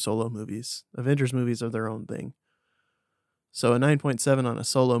into solo movies. Avengers movies are their own thing. So a 9.7 on a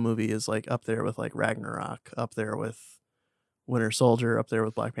solo movie is like up there with like Ragnarok, up there with Winter Soldier, up there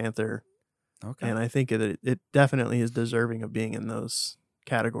with Black Panther. Okay. And I think it definitely is deserving of being in those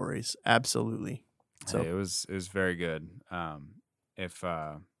categories. Absolutely. So Hey, it was very good. If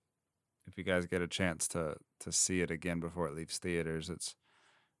you guys get a chance to see it again before it leaves theaters, it's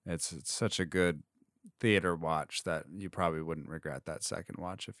such a good theater watch that you probably wouldn't regret that second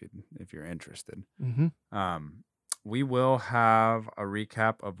watch if you're interested. We will have a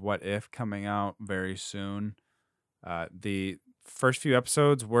recap of What If coming out very soon. The first few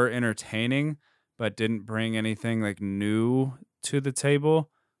episodes were entertaining, but didn't bring anything like new to the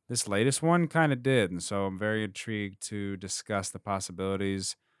table. This latest one kind of did, and so I'm very intrigued to discuss the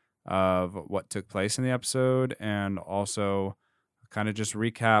possibilities of what took place in the episode and also kind of just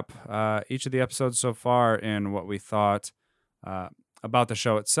recap each of the episodes so far and what we thought about the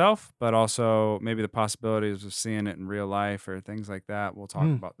show itself, but also maybe the possibilities of seeing it in real life or things like that. We'll talk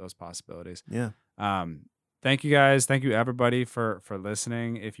about those possibilities. yeah. Thank you guys. Thank you everybody for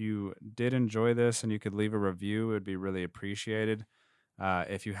listening. If you did enjoy this and you could leave a review, it would be really appreciated.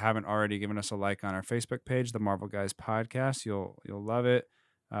 If you haven't already given us a like on our Facebook page, the Marvel Guys Podcast, you'll love it.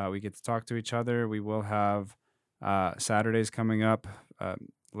 We get to talk to each other. We will have Saturdays coming up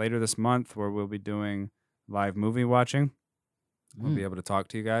later this month where we'll be doing live movie watching. We'll be able to talk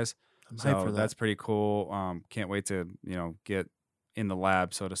to you guys. I'm hyped for that. That's pretty cool. Can't wait to get in the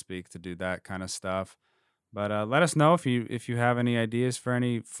lab, so to speak, to do that kind of stuff. But let us know if you have any ideas for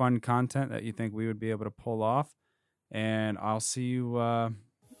any fun content that you think we would be able to pull off. And I'll see you in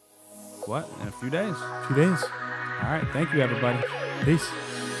a few days. A few days. All right. Thank you, everybody. Peace.